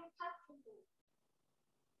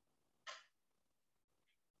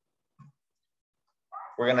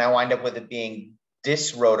 We're going to wind up with it being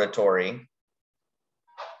disrotatory,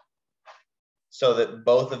 so that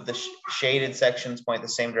both of the shaded sections point the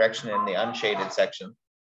same direction and the unshaded section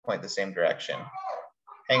point the same direction.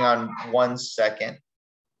 Hang on 1 second.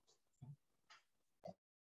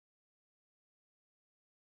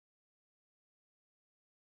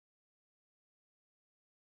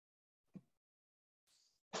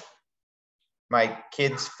 My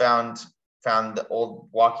kids found the old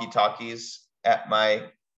walkie-talkies at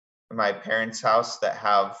my parents' house that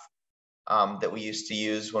have that we used to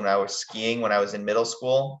use when I was skiing when I was in middle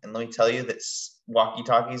school. And let me tell you that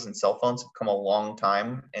walkie-talkies and cell phones have come a long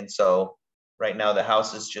time. And so right now the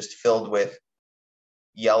house is just filled with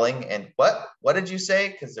yelling and what did you say?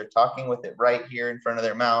 Because they're talking with it right here in front of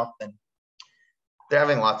their mouth, and they're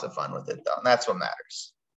having lots of fun with it though. And that's what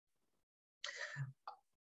matters.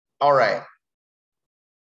 All right.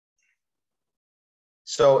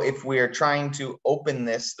 So if we are trying to open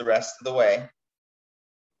this the rest of the way,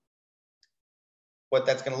 what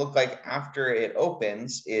that's going to look like after it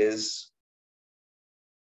opens is,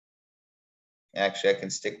 actually I can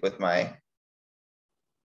stick with my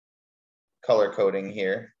color coding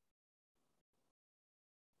here.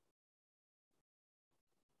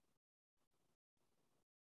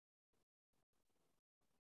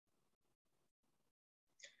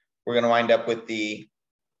 We're going to wind up with the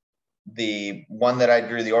one that I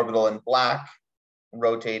drew the orbital in black,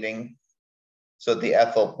 rotating so the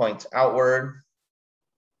ethyl points outward.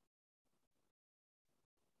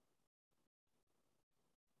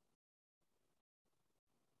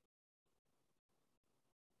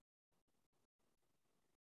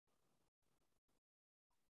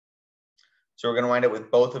 So we're going to wind up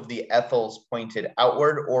with both of the ethyls pointed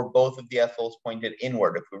outward or both of the ethyls pointed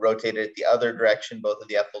inward. If we rotate it the other direction, both of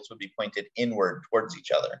the ethyls would be pointed inward towards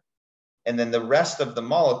each other. And then the rest of the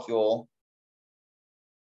molecule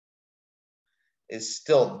is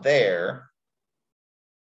still there.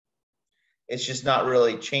 It's just not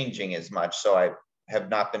really changing as much, so I have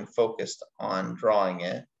not been focused on drawing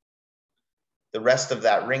it. The rest of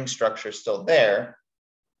that ring structure is still there.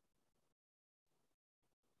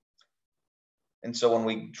 And so when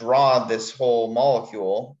we draw this whole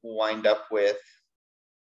molecule, we'll wind up with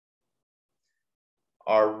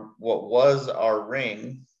what was our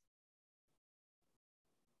ring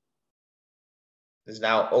is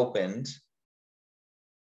now opened.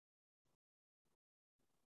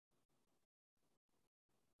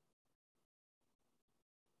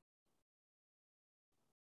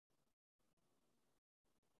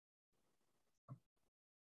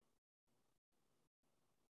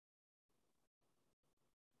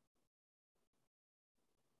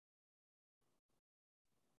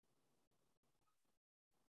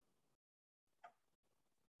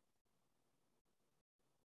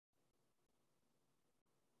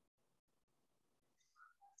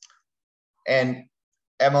 And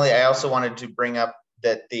Emily, I also wanted to bring up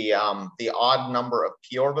that the odd number of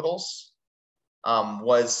p orbitals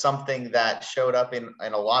was something that showed up in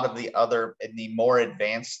a lot of in the more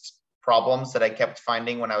advanced problems that I kept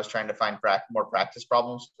finding when I was trying to find more practice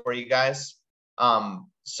problems for you guys.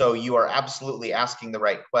 So you are absolutely asking the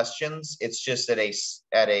right questions. It's just at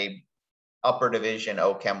a upper division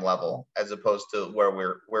OChem level as opposed to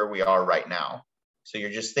where we are right now. So you're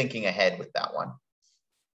just thinking ahead with that one.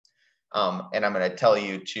 And I'm going to tell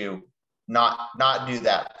you to not do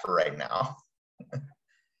that for right now.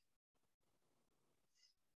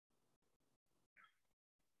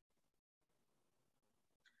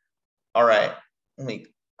 All right, let me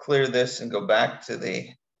clear this and go back to the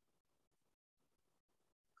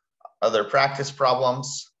other practice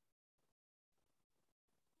problems.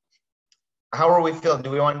 How are we feeling? Do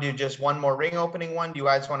we want to do just one more ring opening one? Do you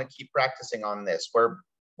guys want to keep practicing on this?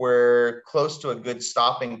 We're close to a good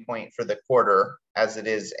stopping point for the quarter as it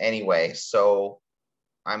is anyway. So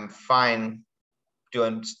I'm fine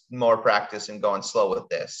doing more practice and going slow with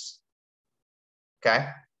this. Okay.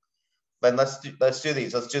 Then let's do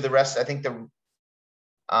these. Let's do the rest. I think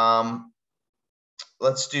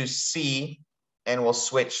let's do C and we'll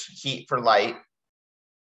switch heat for light.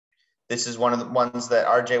 This is one of the ones that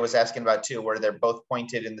RJ was asking about too, where they're both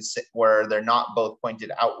pointed in the, where they're not both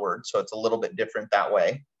pointed outward. So it's a little bit different that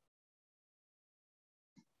way.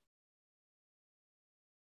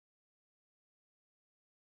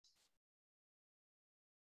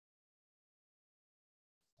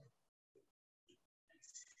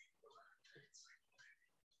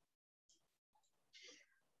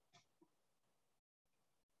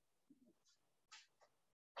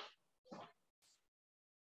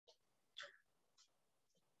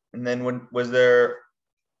 And then were there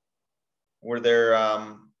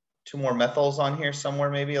two more methyls on here somewhere,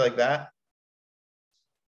 maybe like that?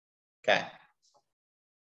 Okay.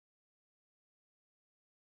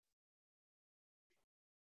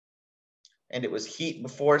 And it was heat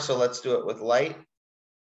before, so let's do it with light.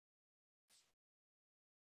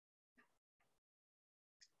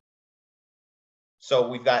 So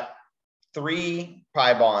we've got 3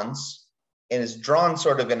 pi bonds. And it's drawn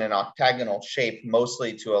sort of in an octagonal shape,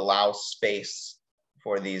 mostly to allow space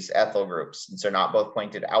for these ethyl groups, since they're not both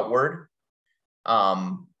pointed outward.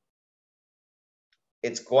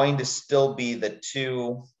 It's going to still be the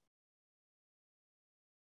 2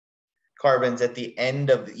 carbons at the end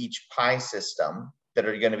of each pi system that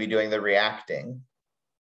are going to be doing the reacting.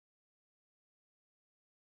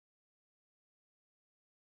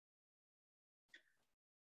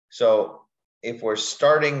 So if we're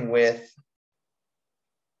starting with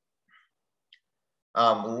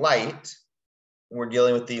light, we're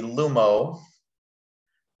dealing with the LUMO,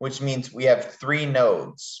 which means we have 3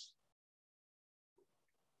 nodes.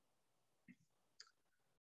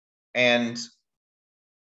 And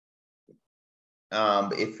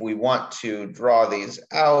if we want to draw these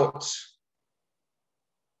out,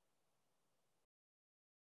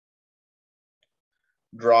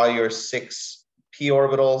 draw your 6 p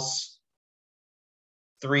orbitals,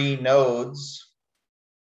 3 nodes.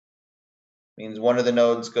 Means one of the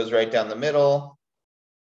nodes goes right down the middle.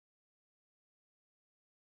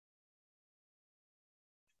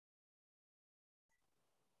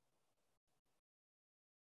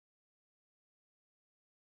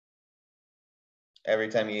 Every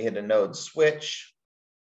time you hit a node switch.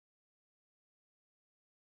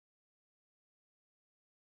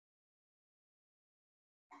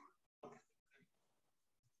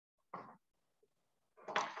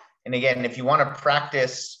 And again, if you want to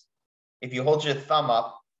practice, if you hold your thumb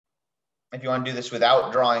up, if you want to do this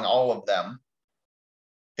without drawing all of them,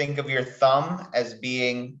 think of your thumb as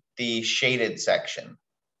being the shaded section.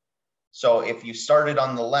 So if you started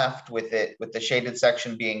on the left with it, with the shaded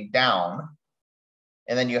section being down,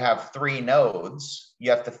 and then you have 3 nodes,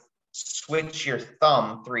 you have to switch your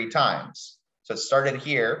thumb 3 times. So it started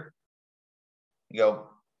here, you go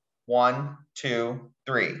 1, 2,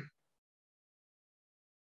 3.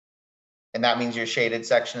 And that means your shaded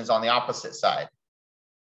section is on the opposite side.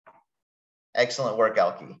 Excellent work,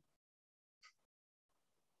 Elke.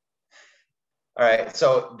 All right,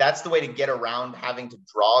 so that's the way to get around having to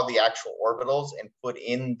draw the actual orbitals and put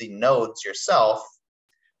in the nodes yourself,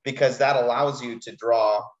 because that allows you to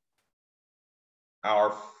draw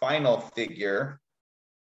our final figure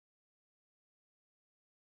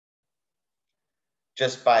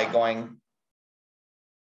just by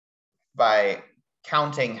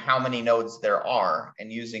counting how many nodes there are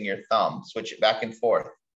and using your thumb, switch it back and forth.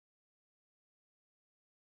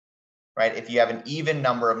 Right? If you have an even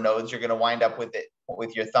number of nodes, you're going to wind up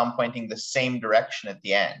with your thumb pointing the same direction at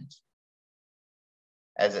the end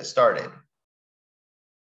as it started.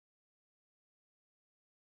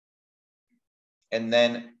 And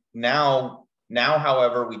then now,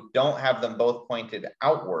 however, we don't have them both pointed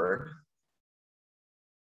outward.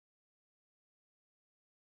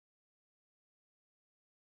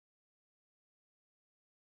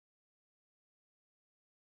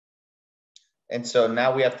 And so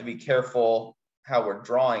now we have to be careful how we're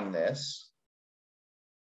drawing this.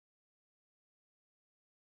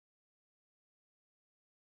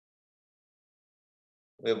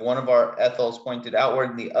 We have one of our ethyls pointed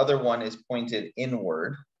outward and the other one is pointed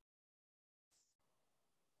inward.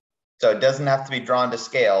 So it doesn't have to be drawn to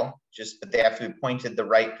scale, just that they have to be pointed the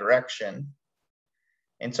right direction.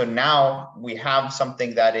 And so now we have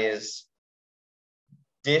something that is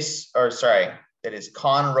that is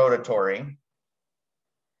conrotatory,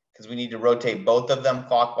 because we need to rotate both of them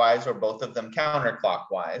clockwise or both of them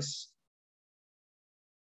counterclockwise.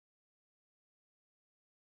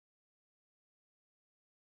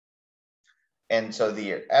 And so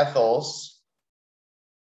the ethyls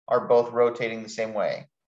are both rotating the same way.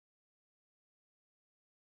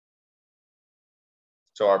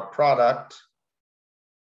 So our product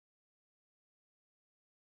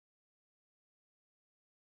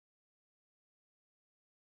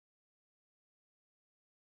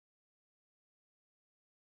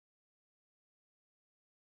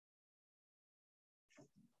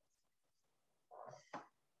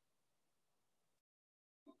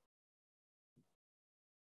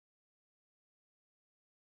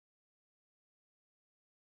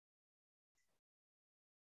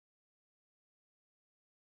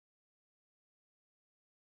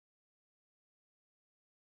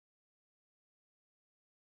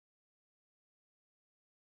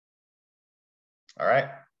all right.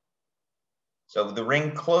 So the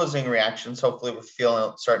ring closing reactions, hopefully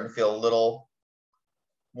we're starting to feel a little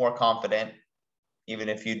more confident, even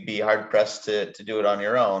if you'd be hard pressed to do it on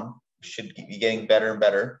your own. Should be getting better and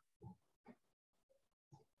better.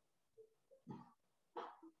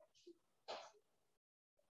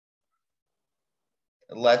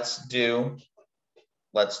 Let's do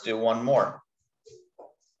one more.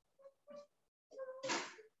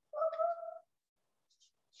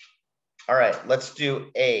 All right, let's do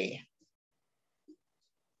A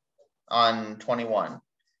on 21.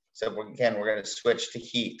 So we're going to switch to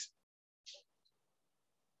heat.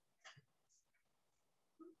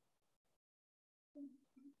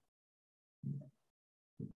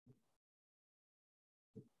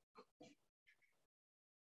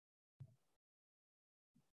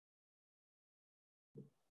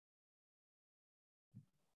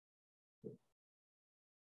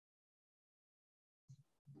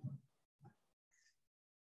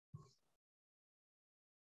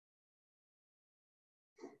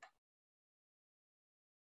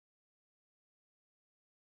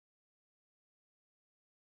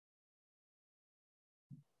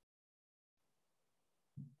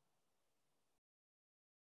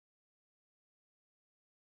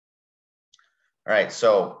 All right,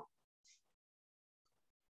 so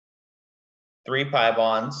 3 pi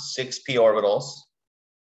bonds, 6 p orbitals.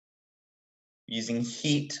 Using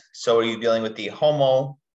heat, so are you dealing with the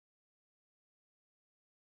HOMO,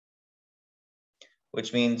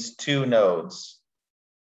 which means 2 nodes.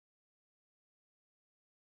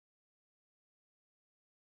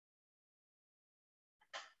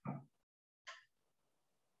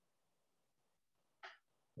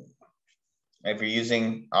 If you're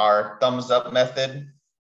using our thumbs up method,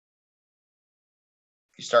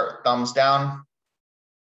 you start with thumbs down,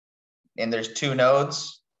 and there's 2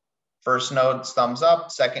 nodes. First node, thumbs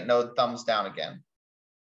up, second node, thumbs down again.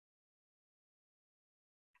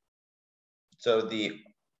 So the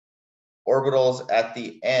orbitals at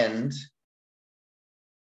the end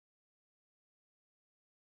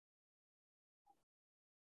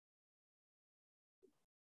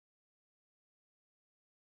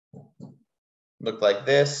look like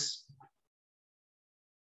this.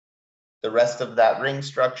 The rest of that ring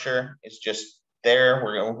structure is just there.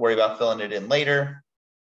 We're going to worry about filling it in later.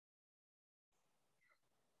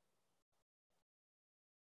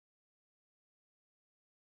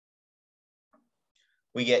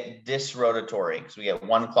 We get disrotatory because we get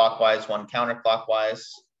 1 clockwise, 1 counterclockwise,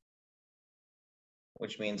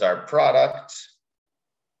 which means our product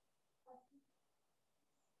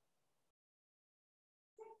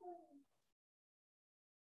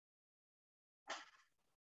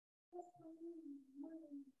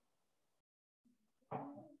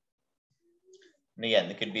and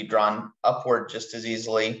again, it could be drawn upward just as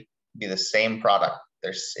easily, be the same product.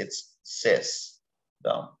 It's cis,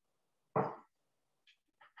 though. What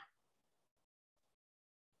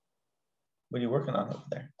are you working on over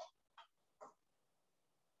there?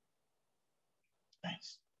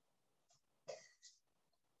 Nice.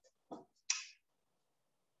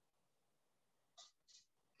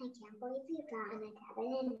 I can't believe you got an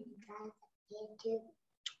tablet and you got it too.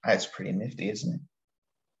 That's pretty nifty, isn't it?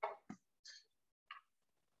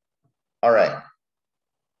 All right.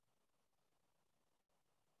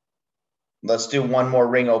 Let's do one more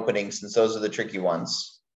ring opening since those are the tricky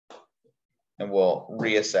ones. And we'll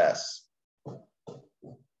reassess.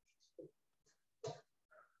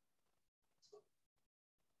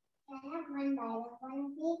 I have one by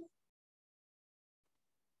one, please?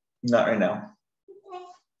 Not right now.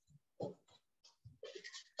 Okay.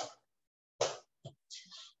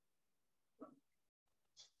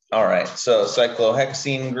 All right, so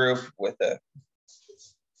cyclohexene group with a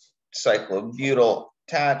cyclobutyl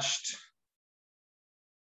attached.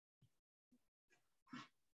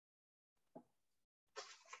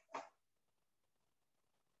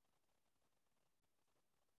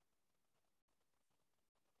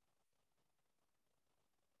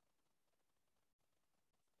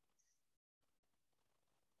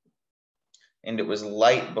 And it was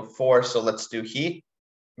light before, so let's do heat.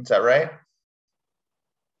 Is that right?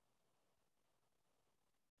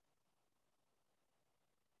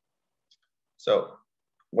 So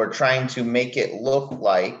we're trying to make it look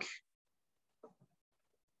like,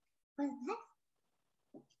 What's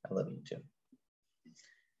that? I love you too.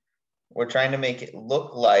 We're trying to make it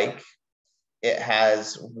look like it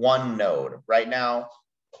has one node. Right now,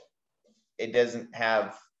 it doesn't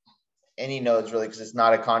have any nodes really because it's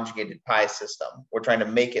not a conjugated pi system. We're trying to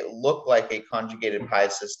make it look like a conjugated pi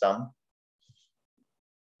system.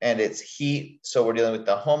 And it's heat, so we're dealing with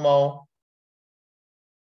the HOMO,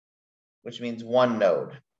 which means one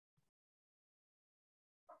node.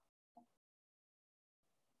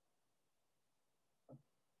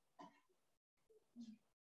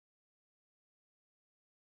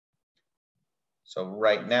 So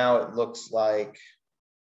right now it looks like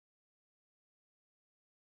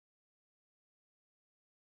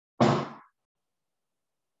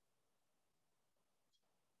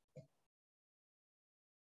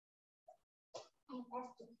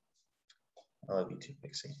I love you too,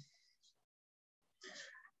 Pixie.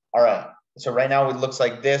 All right, so right now it looks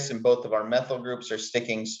like this, and both of our methyl groups are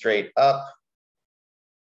sticking straight up.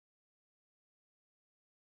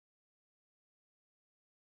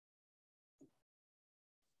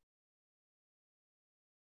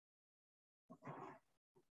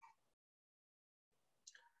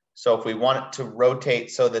 So if we want it to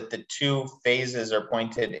rotate so that the two phases are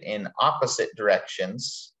pointed in opposite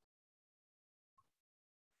directions,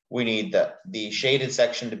 we need the shaded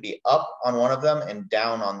section to be up on one of them and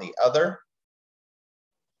down on the other.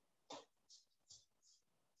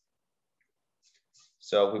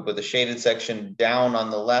 So if we put the shaded section down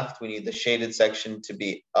on the left, we need the shaded section to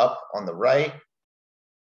be up on the right.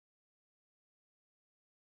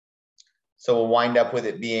 So we'll wind up with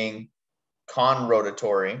it being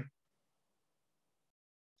conrotatory.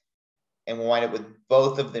 And we'll wind up with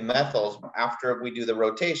both of the methyls. After we do the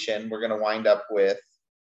rotation, we're going to wind up with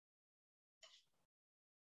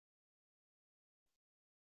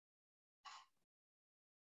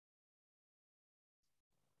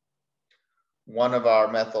one of our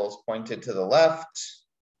methyls pointed to the left.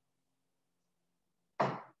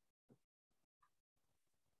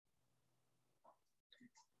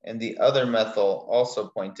 And the other methyl also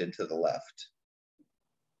pointed to the left.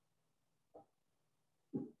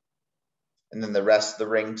 And then the rest of the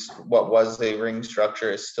rings, what was the ring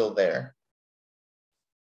structure, is still there.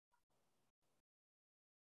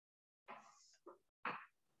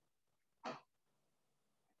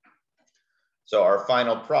 So our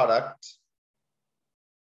final product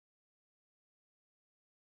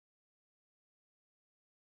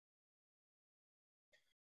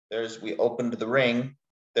we opened the ring,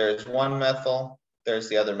 there's one methyl, there's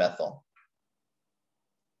the other methyl.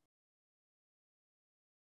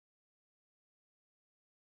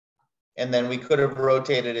 And then we could have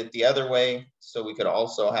rotated it the other way, so we could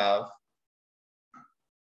also have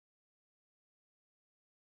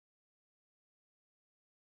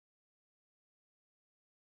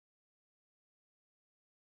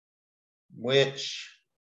which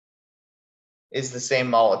is the same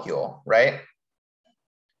molecule, right?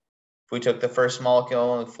 If we took the first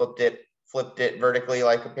molecule and flipped it vertically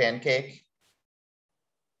like a pancake,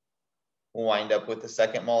 we'll wind up with the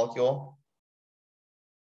second molecule.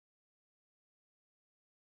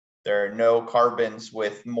 There are no carbons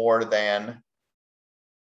with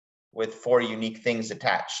with 4 unique things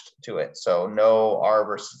attached to it. So no R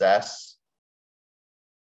versus S.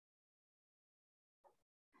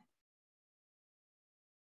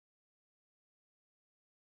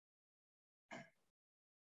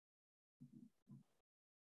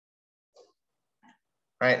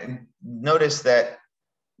 Right, and notice that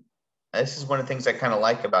this is one of the things I kind of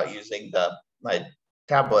like about using my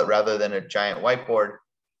tablet rather than a giant whiteboard,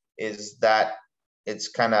 is that it's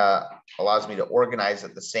kind of allows me to organize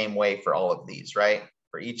it the same way for all of these, right?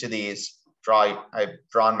 For each of these, I've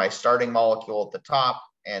drawn my starting molecule at the top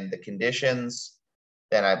and the conditions.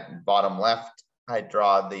 Then bottom left, I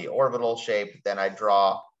draw the orbital shape. Then I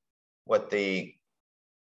draw what the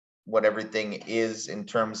what everything is in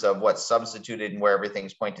terms of what's substituted and where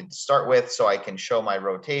everything's pointed to start with, so I can show my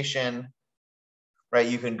rotation, right?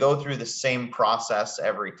 You can go through the same process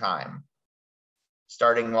every time.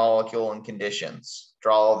 Starting molecule and conditions,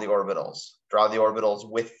 draw all the orbitals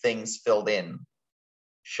with things filled in,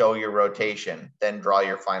 show your rotation, then draw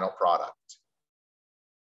your final product.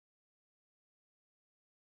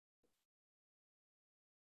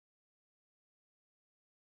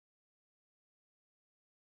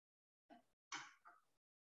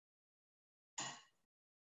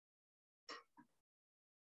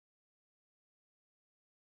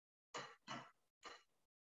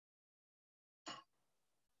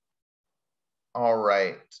 All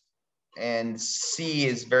right, and C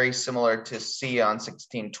is very similar to C on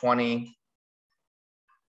 1620.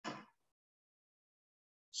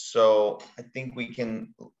 So I think we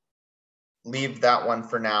can leave that one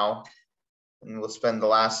for now, and we'll spend the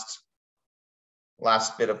last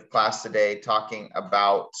bit of class today talking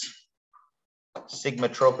about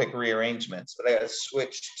sigmatropic rearrangements, but I gotta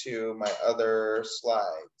switch to my other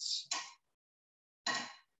slides.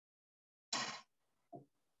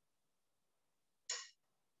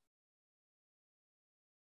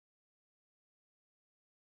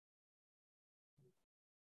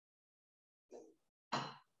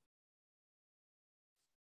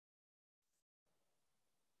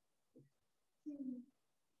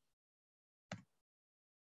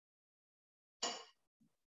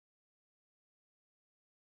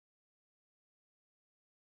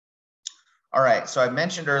 All right, so I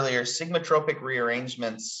mentioned earlier, sigmatropic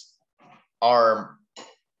rearrangements are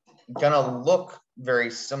gonna look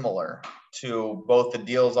very similar to both the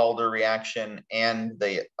Diels-Alder reaction and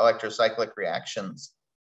the electrocyclic reactions,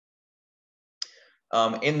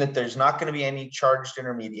 in that there's not gonna be any charged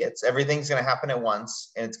intermediates. Everything's gonna happen at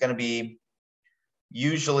once, and it's gonna be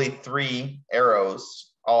usually 3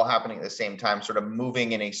 arrows all happening at the same time, sort of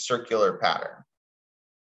moving in a circular pattern.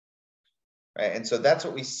 Right, and so that's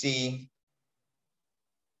what we see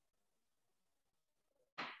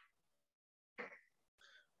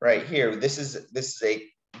right here. This is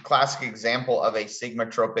a classic example of a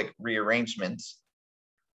sigmatropic rearrangement.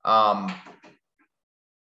 And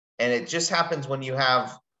it just happens when you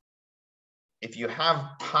have, if you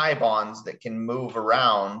have pi bonds that can move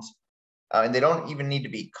around, and they don't even need to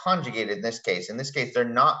be conjugated in this case. In this case, they're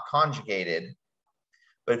not conjugated.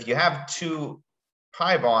 But if you have 2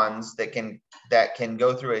 pi bonds that can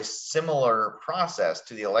go through a similar process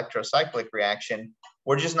to the electrocyclic reaction,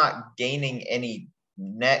 we're just not gaining any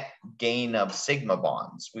net gain of sigma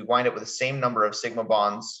bonds. We wind up with the same number of sigma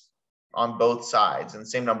bonds on both sides and the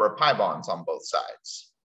same number of pi bonds on both sides.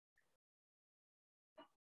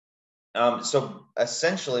 So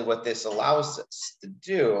essentially what this allows us to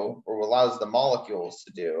do, or allows the molecules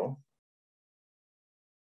to do,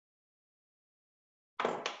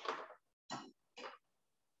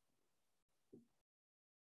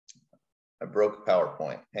 I broke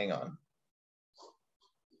PowerPoint, hang on.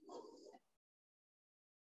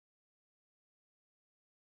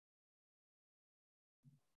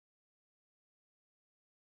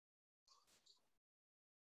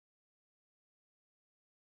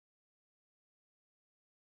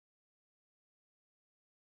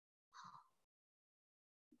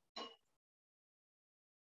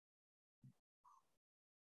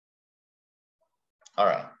 All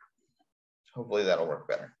right, hopefully that'll work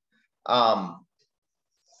better.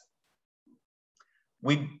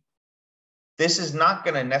 This is not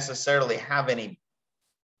going to necessarily have any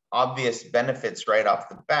obvious benefits right off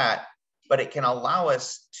the bat, but it can allow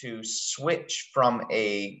us to switch from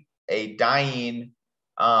a diene,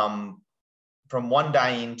 from one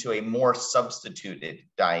diene to a more substituted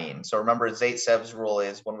diene. So remember, Zaitsev's rule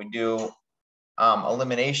is when we do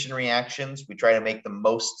elimination reactions, we try to make the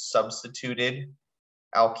most substituted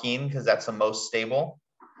alkene because that's the most stable.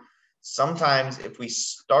 Sometimes if we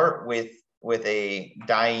start with a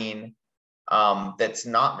diene that's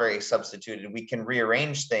not very substituted, we can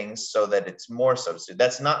rearrange things so that it's more substituted.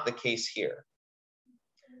 That's not the case here.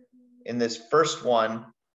 In this first one,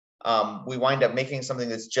 we wind up making something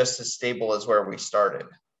that's just as stable as where we started.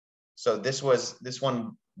 So this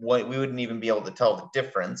one, we wouldn't even be able to tell the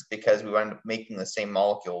difference because we wind up making the same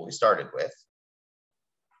molecule we started with.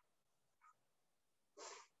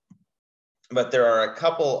 But there are a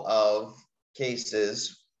couple of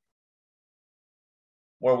cases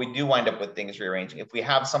where we do wind up with things rearranging. If we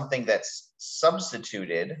have something that's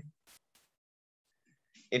substituted,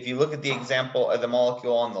 if you look at the example of the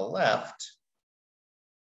molecule on the left,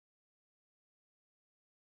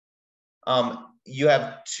 you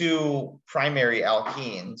have 2 primary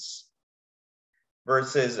alkenes,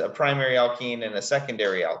 versus a primary alkene and a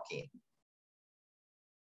secondary alkene.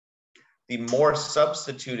 The more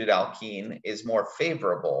substituted alkene is more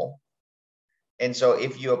favorable. And so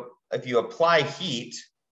if you apply heat,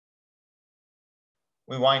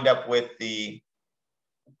 we wind up with the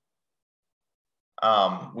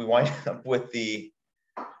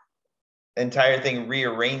entire thing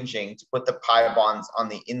rearranging to put the pi bonds on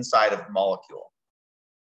the inside of the molecule.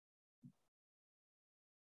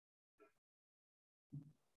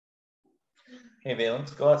 Hey, Valence,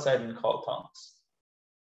 go outside and call Tonks.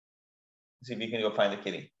 See if you can go find the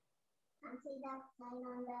kitty.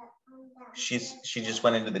 She just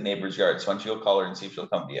went into the neighbor's yard, so why don't you go call her and see if she'll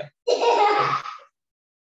come to you.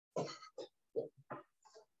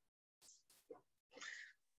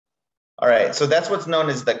 All right, so that's what's known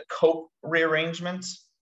as the Cope rearrangements.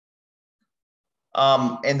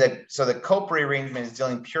 So the Cope rearrangement is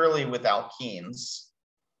dealing purely with alkenes.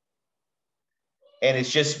 And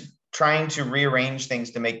it's just trying to rearrange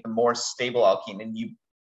things to make them more stable alkene. And you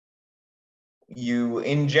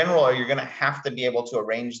in general, you're going to have to be able to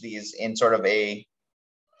arrange these in sort of a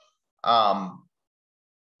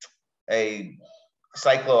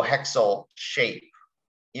cyclohexyl shape.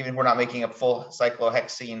 Even if we're not making a full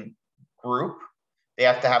cyclohexene group, they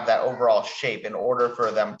have to have that overall shape in order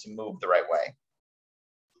for them to move the right way.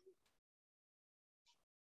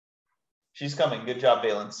 She's coming. Good job,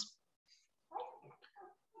 Valence.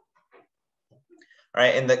 All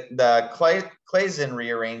right, and the Claisen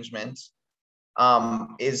rearrangement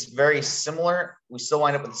is very similar. We still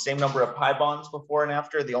wind up with the same number of pi bonds before and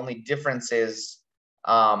after. The only difference is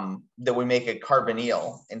that we make a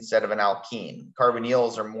carbonyl instead of an alkene.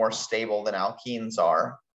 Carbonyls are more stable than alkenes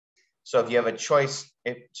are. So if you have a choice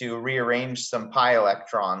to rearrange some pi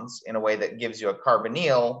electrons in a way that gives you a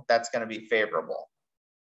carbonyl, that's going to be favorable.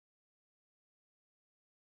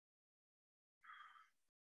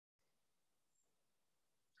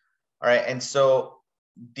 All right, and so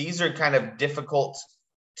these are kind of difficult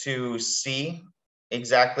to see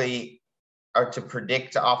exactly or to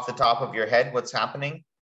predict off the top of your head what's happening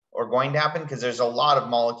or going to happen, because there's a lot of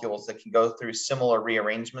molecules that can go through similar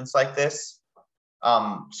rearrangements like this.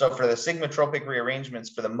 So for the sigmatropic rearrangements,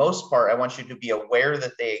 for the most part, I want you to be aware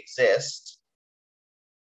that they exist.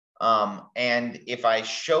 And if I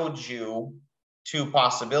showed you two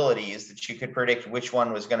possibilities that you could predict which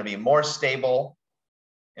one was going to be more stable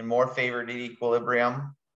and more favored at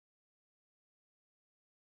equilibrium,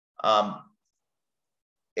 that's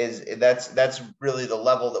really the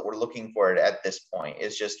level that we're looking for at this point,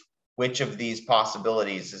 is just which of these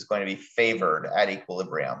possibilities is going to be favored at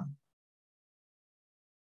equilibrium.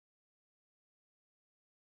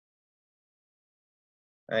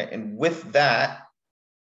 All right, and with that,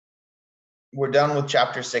 we're done with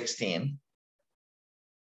chapter 16.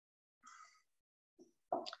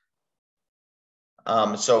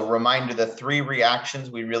 So reminder, the 3 reactions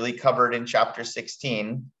we really covered in chapter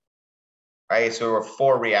 16. Right, so there were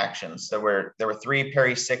 4 reactions. There were 3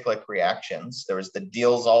 pericyclic reactions. There was the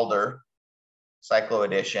Diels-Alder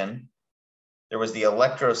cycloaddition. There was the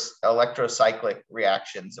electrocyclic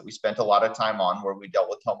reactions that we spent a lot of time on, where we dealt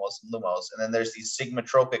with HOMOs and LUMOs. And then there's these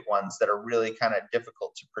sigmatropic ones that are really kind of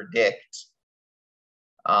difficult to predict.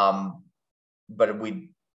 But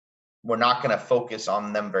we're not going to focus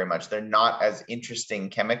on them very much. They're not as interesting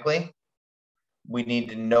chemically. We need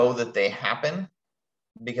to know that they happen,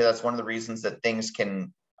 because that's one of the reasons that things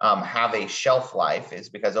can have a shelf life, is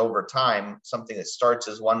because over time, something that starts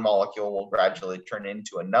as one molecule will gradually turn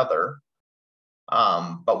into another.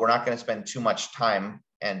 But we're not going to spend too much time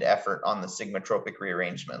and effort on the sigmatropic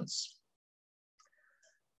rearrangements.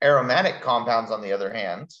 Aromatic compounds, on the other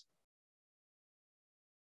hand,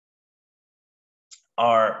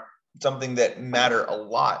 are something that matter a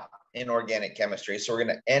lot in organic chemistry. So we're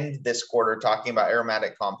going to end this quarter talking about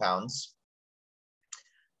aromatic compounds.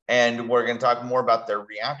 And we're going to talk more about the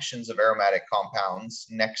reactions of aromatic compounds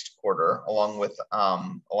next quarter, along with a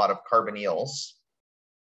lot of carbonyls.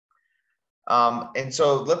 And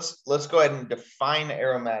so let's go ahead and define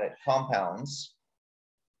aromatic compounds.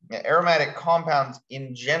 Aromatic compounds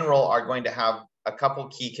in general are going to have a couple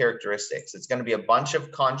key characteristics. It's going to be a bunch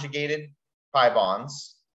of conjugated pi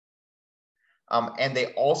bonds. And they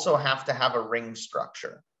also have to have a ring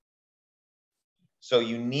structure. So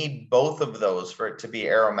you need both of those for it to be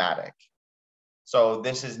aromatic. So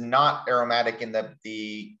this is not aromatic in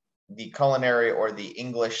the culinary or the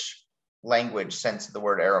English language sense of the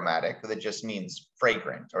word aromatic, that just means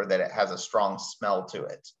fragrant or that it has a strong smell to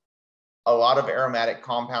it. A lot of aromatic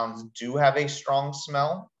compounds do have a strong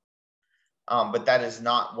smell, but that is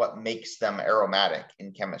not what makes them aromatic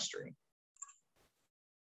in chemistry.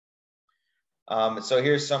 So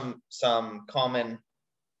here's some common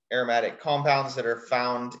aromatic compounds that are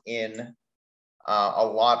found in a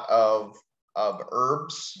lot of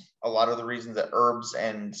herbs. A lot of the reasons that herbs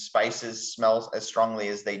and spices smell as strongly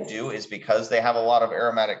as they do is because they have a lot of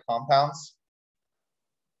aromatic compounds.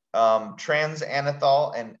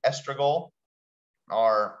 Transanethol and estragol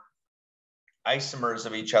are isomers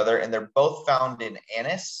of each other, and they're both found in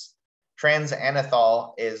anise.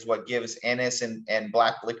 Transanethol is what gives anise and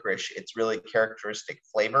black licorice its really characteristic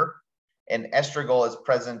flavor. And estragol is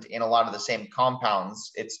present in a lot of the same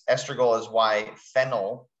compounds. Estragol is why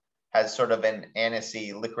fennel has sort of an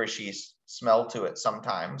anisey, licoricey smell to it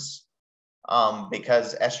sometimes,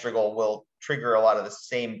 because estragol will trigger a lot of the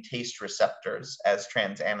same taste receptors as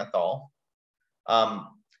transanethol.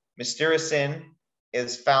 Mystiricin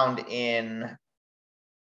is found in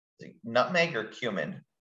nutmeg or cumin,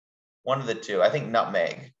 one of the two. I think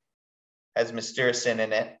nutmeg has mystiricin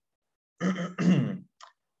in it.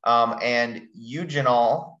 And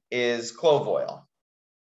eugenol is clove oil.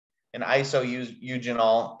 And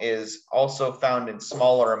isoeugenol is also found in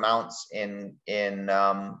smaller amounts in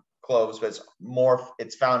cloves, but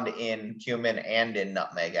it's found in cumin and in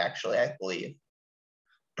nutmeg, actually, I believe.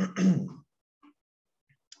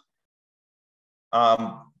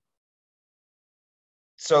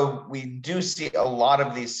 So we do see a lot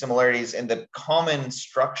of these similarities, and the common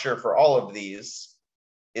structure for all of these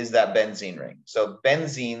is that benzene ring. So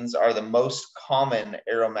benzenes are the most common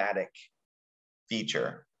aromatic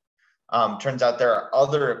feature. Turns out there are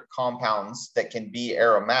other compounds that can be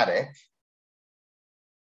aromatic.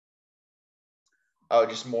 Oh,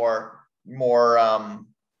 just more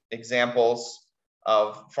examples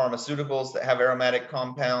of pharmaceuticals that have aromatic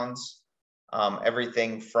compounds.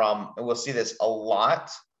 Everything from, we'll see this a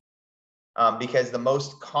lot, because the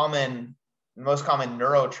most common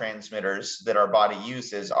neurotransmitters that our body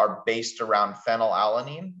uses are based around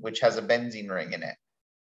phenylalanine, which has a benzene ring in it.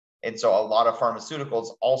 And so a lot of pharmaceuticals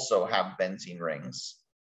also have benzene rings.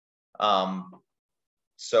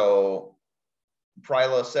 So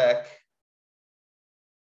Prilosec,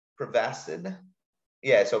 Prevacid.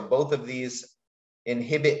 Yeah, so both of these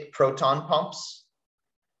inhibit proton pumps,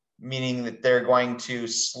 meaning that they're going to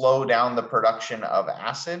slow down the production of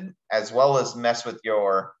acid, as well as mess with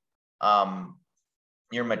your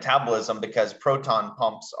metabolism, because proton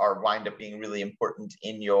pumps wind up being really important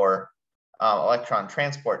in your electron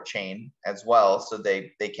transport chain as well. So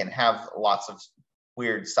they can have lots of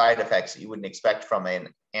weird side effects that you wouldn't expect from an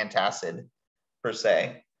antacid per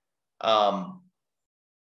se.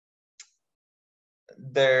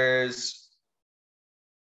 There's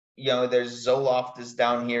Zoloft is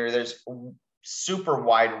down here. There's super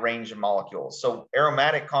wide range of molecules. So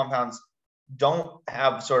aromatic compounds don't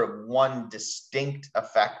have sort of one distinct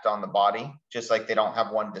effect on the body, just like they don't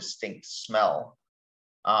have one distinct smell.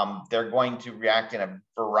 They're going to react in a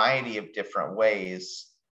variety of different ways.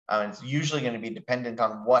 It's usually going to be dependent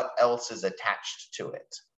on what else is attached to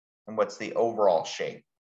it and what's the overall shape.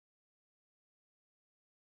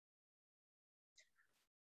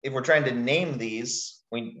 If we're trying to name these,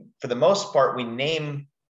 for the most part, we name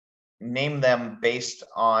them based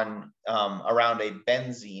on around a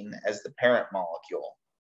benzene as the parent molecule.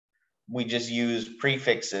 We just use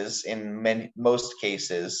prefixes in most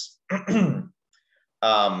cases to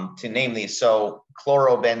name these. So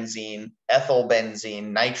chlorobenzene,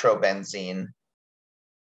 ethylbenzene, nitrobenzene.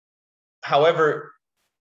 However,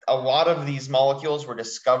 a lot of these molecules were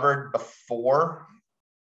discovered before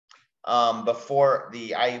the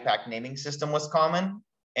IUPAC naming system was common,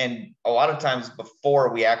 and a lot of times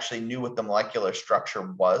before we actually knew what the molecular structure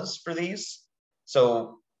was for these.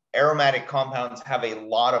 So aromatic compounds have a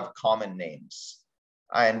lot of common names,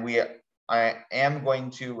 and I am going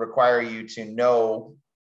to require you to know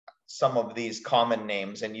some of these common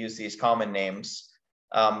names and use these common names.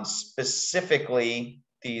 Specifically,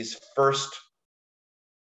 these first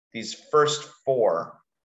four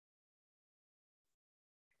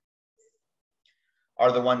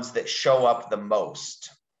are the ones that show up the most.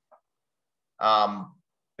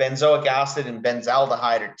 Benzoic acid and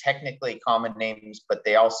benzaldehyde are technically common names, but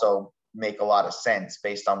they also make a lot of sense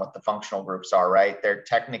based on what the functional groups are, right? They're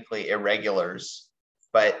technically irregulars,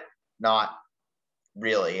 but not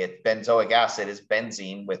really. Benzoic acid is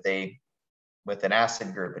benzene with an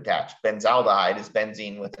acid group attached. Benzaldehyde is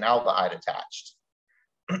benzene with an aldehyde attached.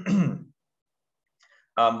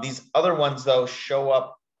 These other ones, though, show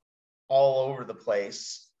up all over the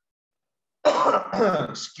place.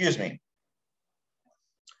 Excuse me.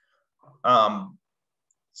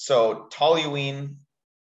 So toluene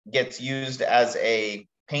gets used as a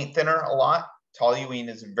paint thinner a lot. Toluene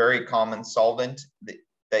is a very common solvent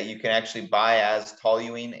that you can actually buy as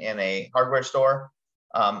toluene in a hardware store.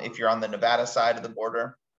 If you're on the Nevada side of the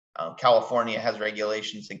border, California has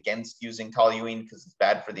regulations against using toluene because it's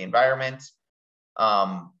bad for the environment.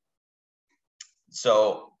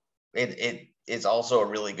 So it is also a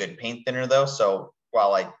really good paint thinner though. So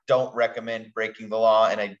while I don't recommend breaking the law,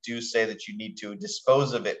 and I do say that you need to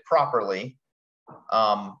dispose of it properly,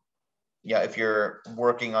 yeah, if you're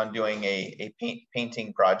working on doing a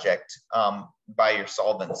painting project, buy your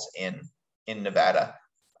solvents in Nevada,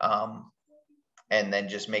 and then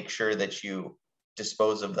just make sure that you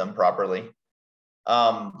dispose of them properly.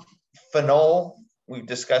 Phenol, we've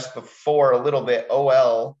discussed before a little bit.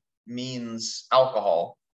 OL means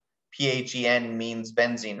alcohol. PHEN means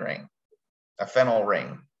benzene ring, a phenyl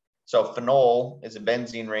ring. So phenol is a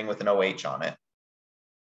benzene ring with an OH on it.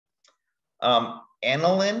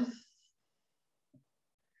 Aniline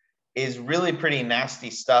is really pretty nasty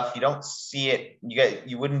stuff. You don't see it,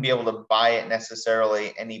 you wouldn't be able to buy it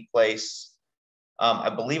necessarily any place. I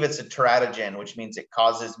believe it's a teratogen, which means it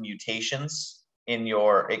causes mutations in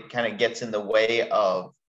it kind of gets in the way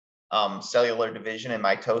of cellular division and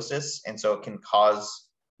mitosis. And so it can cause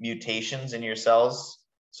mutations in your cells.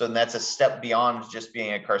 So that's a step beyond just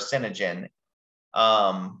being a carcinogen.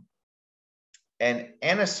 And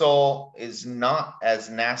anisole is not as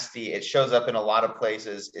nasty. It shows up in a lot of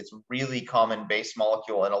places. It's really common base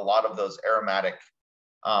molecule, and a lot of those aromatic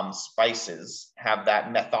spices have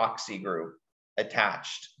that methoxy group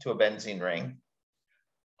attached to a benzene ring.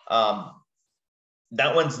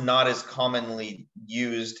 That one's not as commonly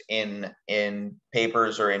used in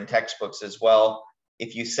papers or in textbooks as well.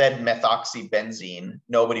 If you said methoxybenzene,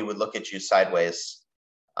 nobody would look at you sideways,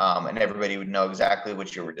 and everybody would know exactly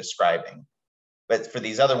what you were describing. But for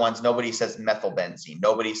these other ones, nobody says methylbenzene.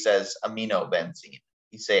 Nobody says aminobenzene.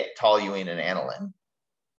 You say toluene and aniline.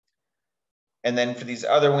 And then for these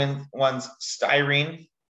other ones, styrene,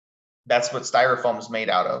 that's what styrofoam is made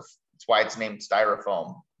out of. That's why it's named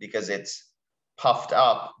styrofoam, because it's puffed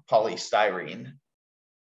up polystyrene.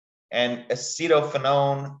 And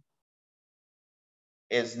acetophenone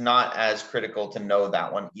is not as critical to know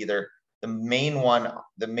that one either. The main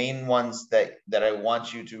ones that I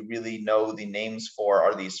want you to really know the names for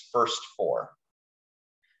are these first four.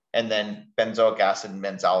 And then benzoic acid and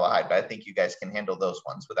benzaldehyde, but I think you guys can handle those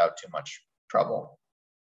ones without too much trouble.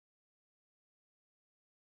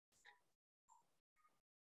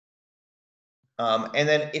 And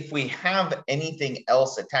then if we have anything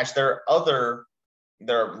else attached, there are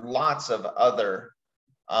lots of other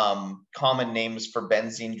common names for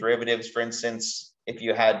benzene derivatives. For instance, if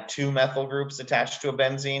you had two methyl groups attached to a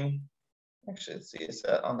benzene, actually, let's see, is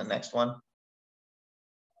that on the next one?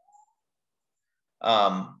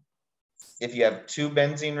 If you have two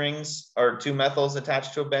benzene rings or two methyls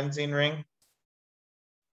attached to a benzene ring,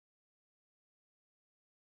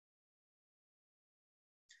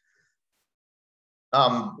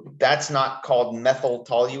 that's not called methyl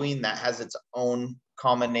toluene. That has its own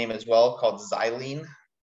common name as well, called xylene.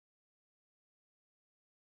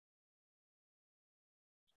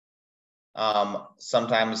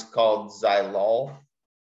 Sometimes called xylol.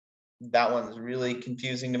 That one's really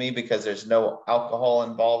confusing to me because there's no alcohol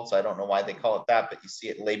involved, so I don't know why they call it that, but you see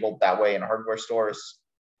it labeled that way in hardware stores.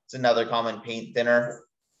 It's another common paint thinner.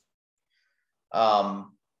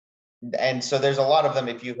 And so there's a lot of them.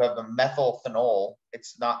 If you have a methylphenol,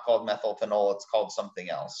 it's not called methylphenol, it's called something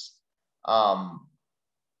else.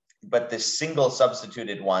 But the single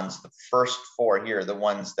substituted ones, the first four here, the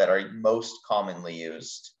ones that are most commonly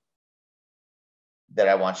used, that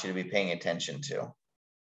I want you to be paying attention to.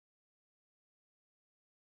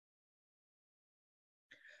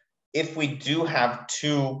 If we do have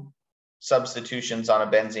two substitutions on a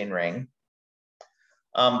benzene ring,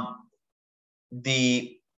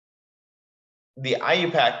 the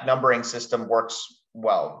IUPAC numbering system works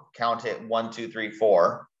well. Count it 1, 2, 3,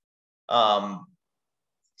 4.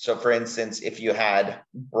 So for instance, if you had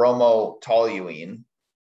bromotoluene,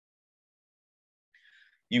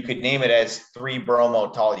 you could name it as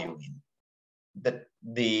 3-bromotoluene.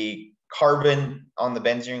 The carbon on the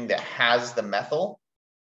benzene ring that has the methyl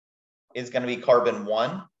is going to be carbon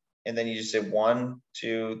 1, and then you just say 1,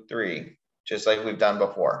 2, 3, just like we've done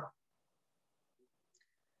before.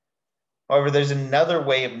 However, there's another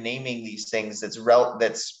way of naming these things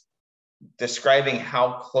that's describing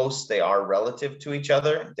how close they are relative to each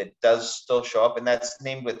other that does still show up, and that's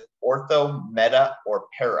named with ortho, meta, or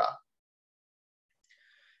para.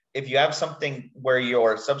 If you have something where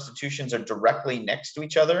your substitutions are directly next to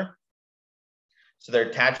each other, so they're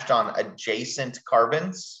attached on adjacent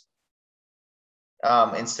carbons,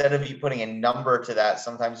 instead of you putting a number to that,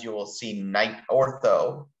 sometimes you will see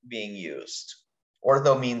ortho being used.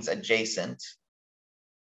 Ortho means adjacent.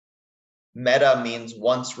 Meta means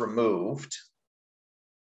once removed.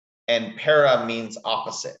 And para means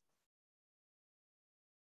opposite.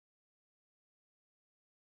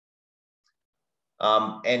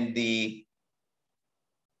 And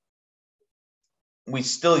we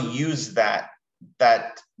still use that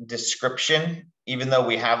description, even though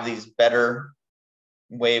we have these better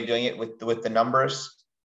way of doing it with the numbers,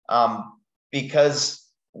 because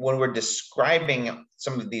when we're describing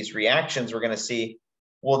some of these reactions, we're going to see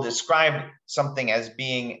we'll describe something as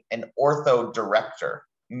being an ortho director,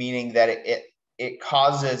 meaning that it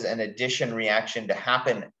causes an addition reaction to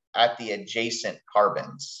happen at the adjacent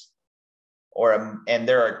carbons. And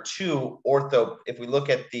there are two ortho, if we look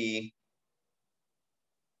at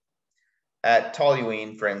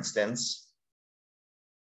toluene, for instance,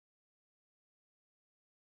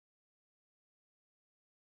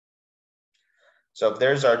 so if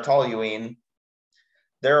there's our toluene,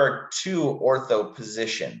 there are two ortho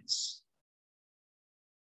positions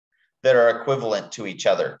that are equivalent to each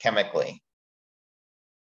other chemically.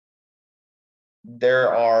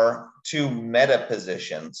 There are two meta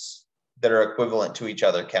positions that are equivalent to each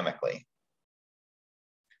other chemically.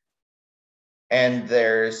 And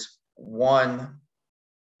there's one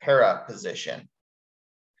para position,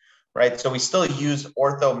 right? So we still use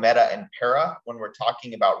ortho, meta, and para when we're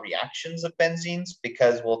talking about reactions of benzenes,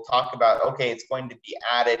 because we'll talk about, okay, it's going to be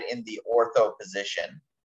added in the ortho position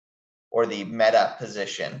or the meta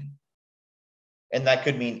position. And that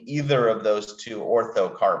could mean either of those two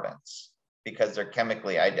ortho carbons because they're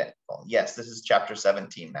chemically identical. Yes, this is chapter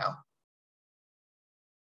 17 now.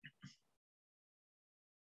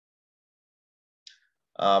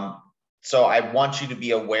 So I want you to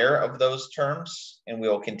be aware of those terms, and we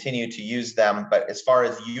will continue to use them. But as far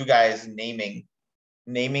as you guys naming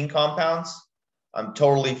compounds, I'm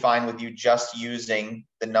totally fine with you just using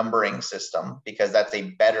the numbering system because that's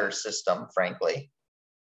a better system, frankly.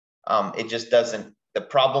 It just doesn't, the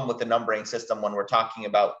problem with the numbering system when we're talking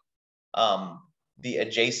about the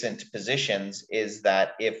adjacent positions is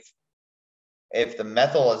that if the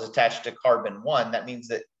methyl is attached to carbon 1, that means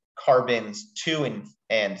that carbons 2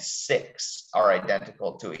 and 6 are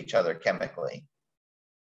identical to each other chemically.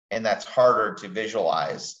 And that's harder to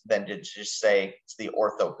visualize than to just say it's the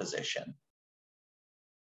ortho position.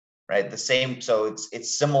 Right? The same, so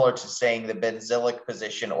it's similar to saying the benzylic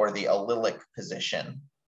position or the allylic position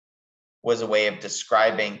was a way of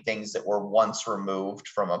describing things that were once removed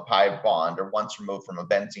from a pi bond or once removed from a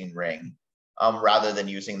benzene ring, rather than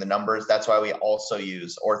using the numbers. That's why we also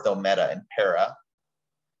use ortho, meta, and para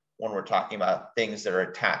when we're talking about things that are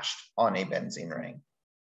attached on a benzene ring.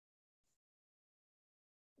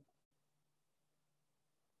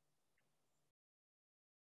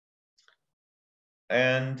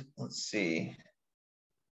 And let's see.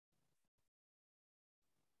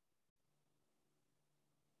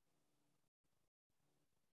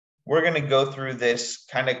 We're going to go through this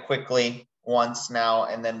kind of quickly once now,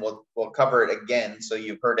 and then we'll cover it again. So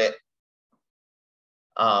you've heard it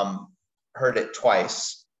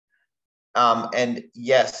twice. And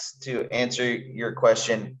yes, to answer your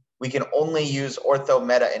question, we can only use ortho,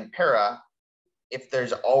 meta, and para if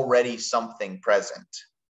there's already something present.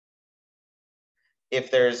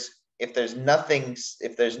 If there's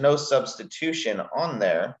no substitution on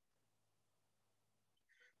there,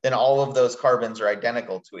 then all of those carbons are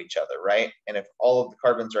identical to each other, right? And if all of the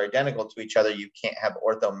carbons are identical to each other, you can't have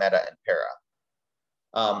ortho, meta, and para.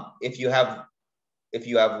 If you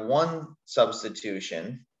have one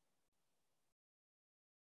substitution,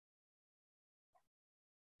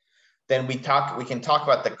 then we can talk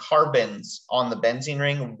about the carbons on the benzene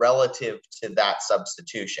ring relative to that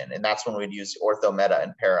substitution. And that's when we'd use ortho, meta,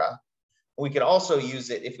 and para. We could also use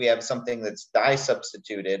it if we have something that's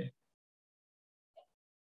di-substituted.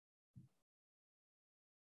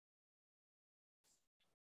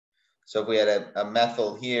 So if we had a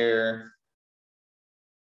methyl here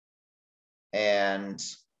and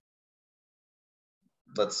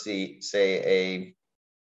let's see, say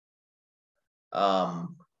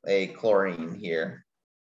a chlorine here,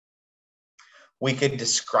 we could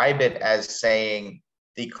describe it as saying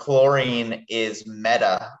the chlorine is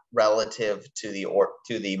meta relative to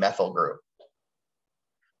the methyl group,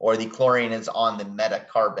 or the chlorine is on the meta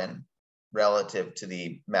carbon relative to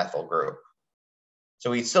the methyl group. So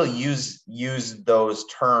we still use those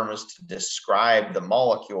terms to describe the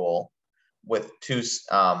molecule with two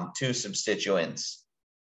substituents,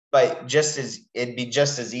 but it'd be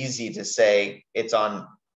just as easy to say it's on,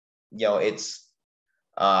 it's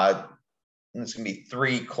and it's going to be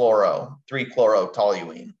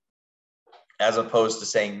 3-chlorotoluene, as opposed to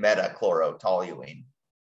saying metachlorotoluene.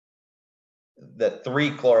 The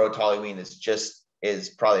 3-chlorotoluene is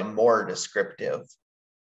probably more descriptive.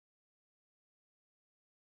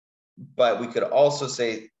 But we could also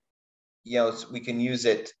say, you know, we can use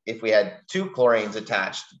it if we had 2 chlorines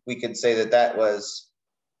attached. We could say that that was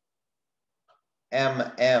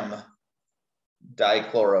MM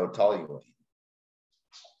dichlorotoluene.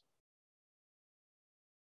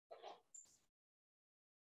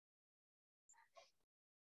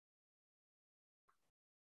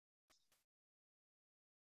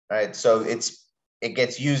 All right, so it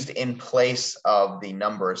gets used in place of the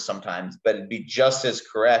numbers sometimes, but it'd be just as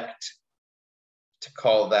correct to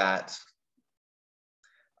call that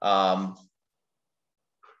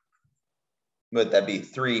would that be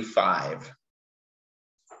 3,5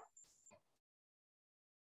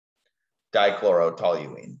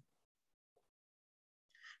 dichlorotoluene,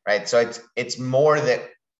 right? So it's more that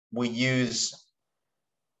we use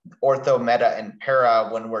ortho, meta, and para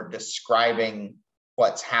when we're describing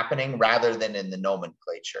what's happening rather than in the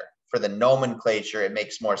nomenclature. For the nomenclature, it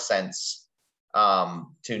makes more sense to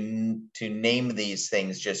name these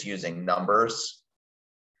things just using numbers.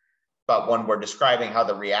 But when we're describing how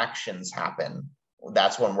the reactions happen,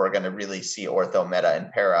 that's when we're going to really see ortho, meta,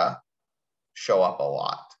 and para show up a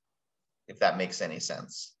lot, if that makes any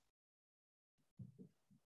sense.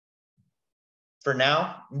 For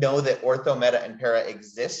now, know that ortho, meta, and para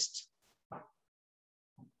exist.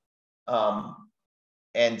 But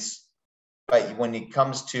when it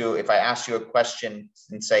comes to, if I ask you a question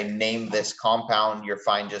and say, name this compound, you're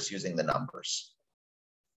fine just using the numbers.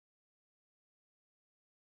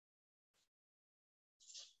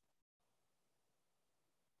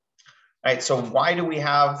 All right, so why do we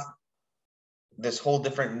have this whole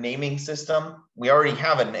different naming system? We already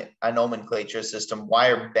have a nomenclature system. Why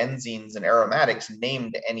are benzenes and aromatics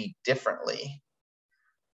named any differently?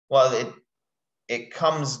 Well, it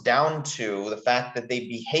comes down to the fact that they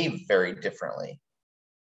behave very differently.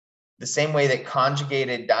 The same way that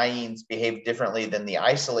conjugated dienes behave differently than the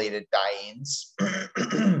isolated dienes.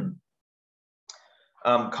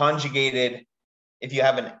 Conjugated, if you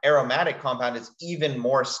have an aromatic compound, it's even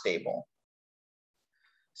more stable.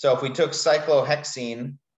 So if we took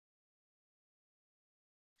cyclohexene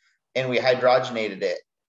and we hydrogenated it,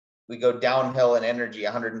 we go downhill in energy,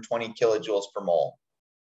 120 kilojoules per mole.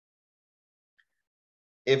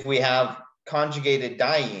 If we have conjugated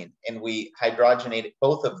diene and we hydrogenate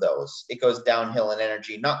both of those, it goes downhill in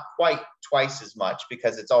energy, not quite twice as much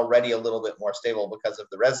because it's already a little bit more stable because of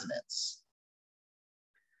the resonance.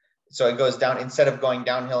 So it goes down, instead of going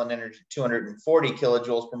downhill in energy 240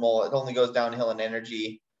 kilojoules per mole, it only goes downhill in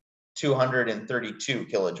energy 232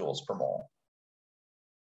 kilojoules per mole.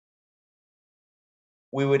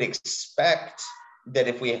 We would expect that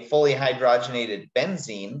if we fully hydrogenated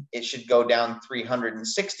benzene, it should go down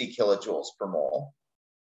 360 kilojoules per mole,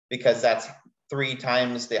 because that's 3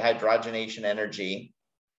 times the hydrogenation energy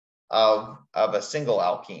of a single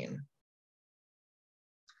alkene.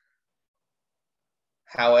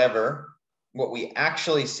 However, what we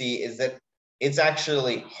actually see is that it's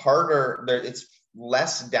actually harder, it's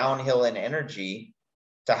less downhill in energy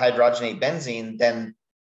to hydrogenate benzene than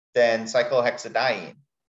cyclohexadiene.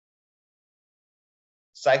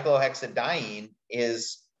 Cyclohexadiene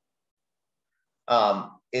is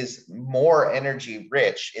more energy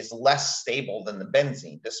rich, is less stable than the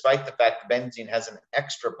benzene, despite the fact that benzene has an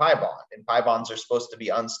extra pi bond, and pi bonds are supposed to be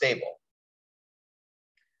unstable.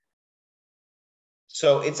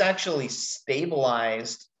 So it's actually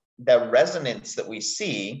stabilized. The resonance that we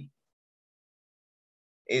see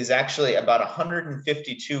is actually about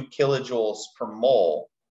 152 kilojoules per mole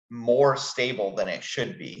more stable than it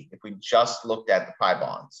should be if we just looked at the pi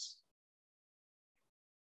bonds.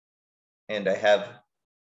 And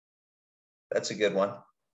that's a good one.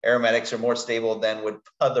 Aromatics are more stable than would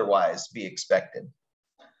otherwise be expected.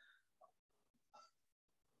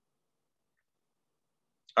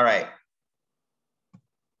 All right.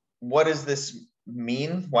 What does this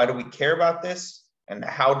mean? Why do we care about this? And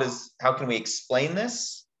how can we explain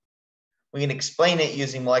this? We can explain it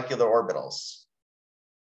using molecular orbitals,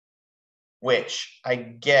 which I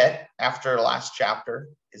get after last chapter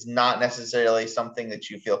is not necessarily something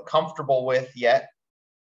that you feel comfortable with yet,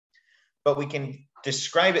 but we can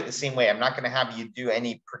describe it the same way. I'm not going to have you do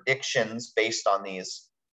any predictions based on these,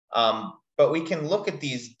 but we can look at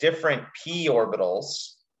these different p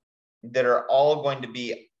orbitals that are all going to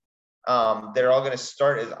be, they're all going to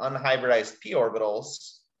start as unhybridized p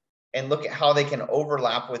orbitals and look at how they can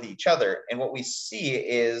overlap with each other. And what we see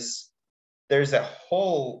is there's a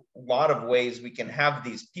whole lot of ways we can have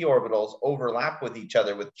these p orbitals overlap with each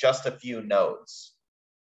other with just a few nodes.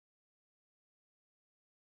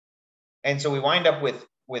 And so we wind up with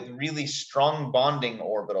really strong bonding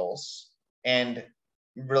orbitals and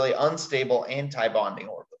really unstable anti-bonding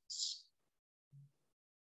orbitals.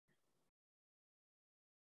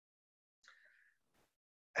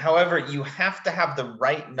 However, you have to have the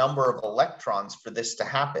right number of electrons for this to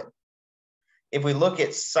happen. If we look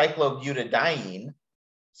at cyclobutadiene,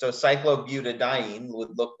 so cyclobutadiene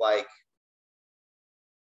would look like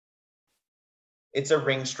it's a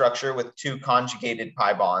ring structure with 2 conjugated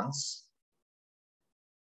pi bonds,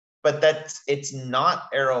 but it's not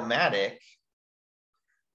aromatic,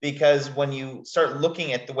 because when you start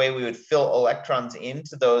looking at the way we would fill electrons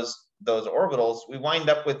into those orbitals, we wind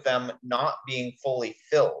up with them not being fully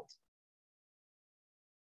filled.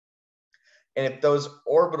 And if those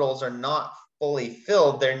orbitals are not fully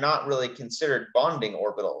filled, they're not really considered bonding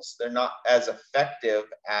orbitals. They're not as effective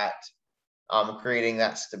at creating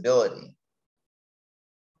that stability.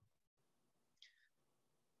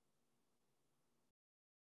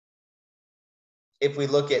 If we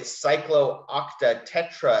look at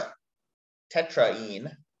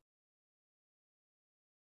cyclooctatetraene,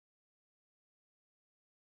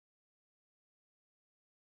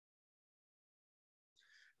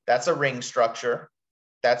 that's a ring structure.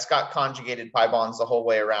 That's got conjugated pi bonds the whole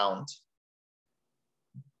way around.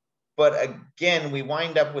 But again, we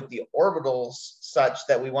wind up with the orbitals such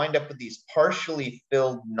that we wind up with these partially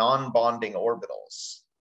filled non-bonding orbitals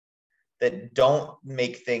that don't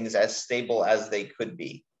make things as stable as they could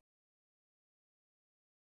be.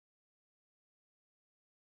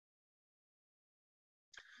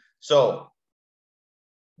 So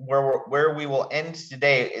where we will end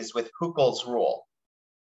today is with Huckel's rule.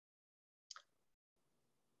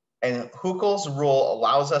 And Huckel's rule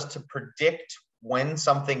allows us to predict when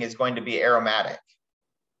something is going to be aromatic.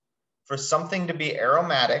 For something to be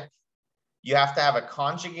aromatic, you have to have a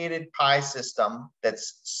conjugated pi system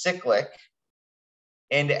that's cyclic,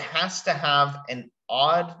 and it has to have an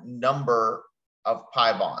odd number of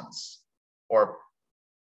pi bonds or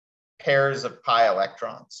pairs of pi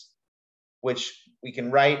electrons, which we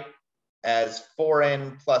can write as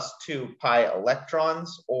 4n plus 2 pi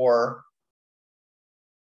electrons, or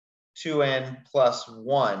 2n plus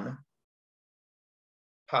 1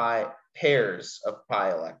 pi pairs of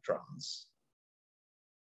pi electrons.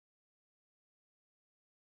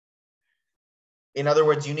 In other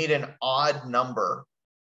words, you need an odd number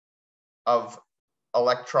of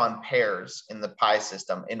electron pairs in the pi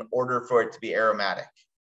system in order for it to be aromatic.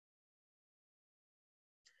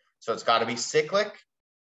 So it's got to be cyclic,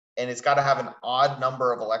 and it's got to have an odd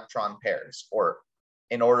number of electron pairs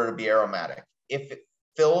in order to be aromatic. If it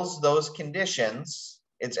fills those conditions,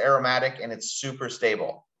 it's aromatic and it's super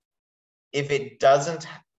stable. If it doesn't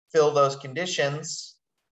fill those conditions,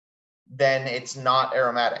 then it's not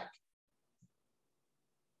aromatic.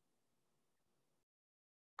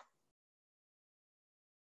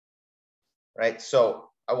 Right,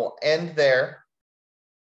 so I will end there.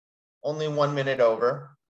 Only 1 minute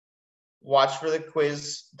over. Watch for the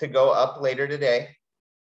quiz to go up later today.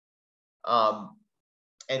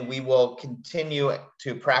 And we will continue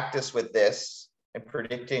to practice with this and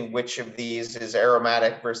predicting which of these is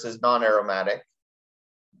aromatic versus non-aromatic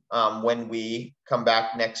when we come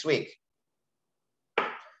back next week.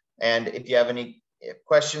 And if you have any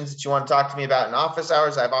questions that you want to talk to me about in office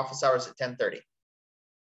hours, I have office hours at 10:30.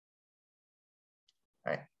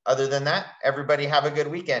 All right. Other than that, everybody have a good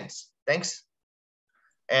weekend. Thanks.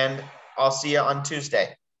 And I'll see you on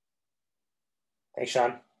Tuesday. Thanks,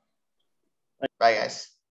 Sean. Bye, guys.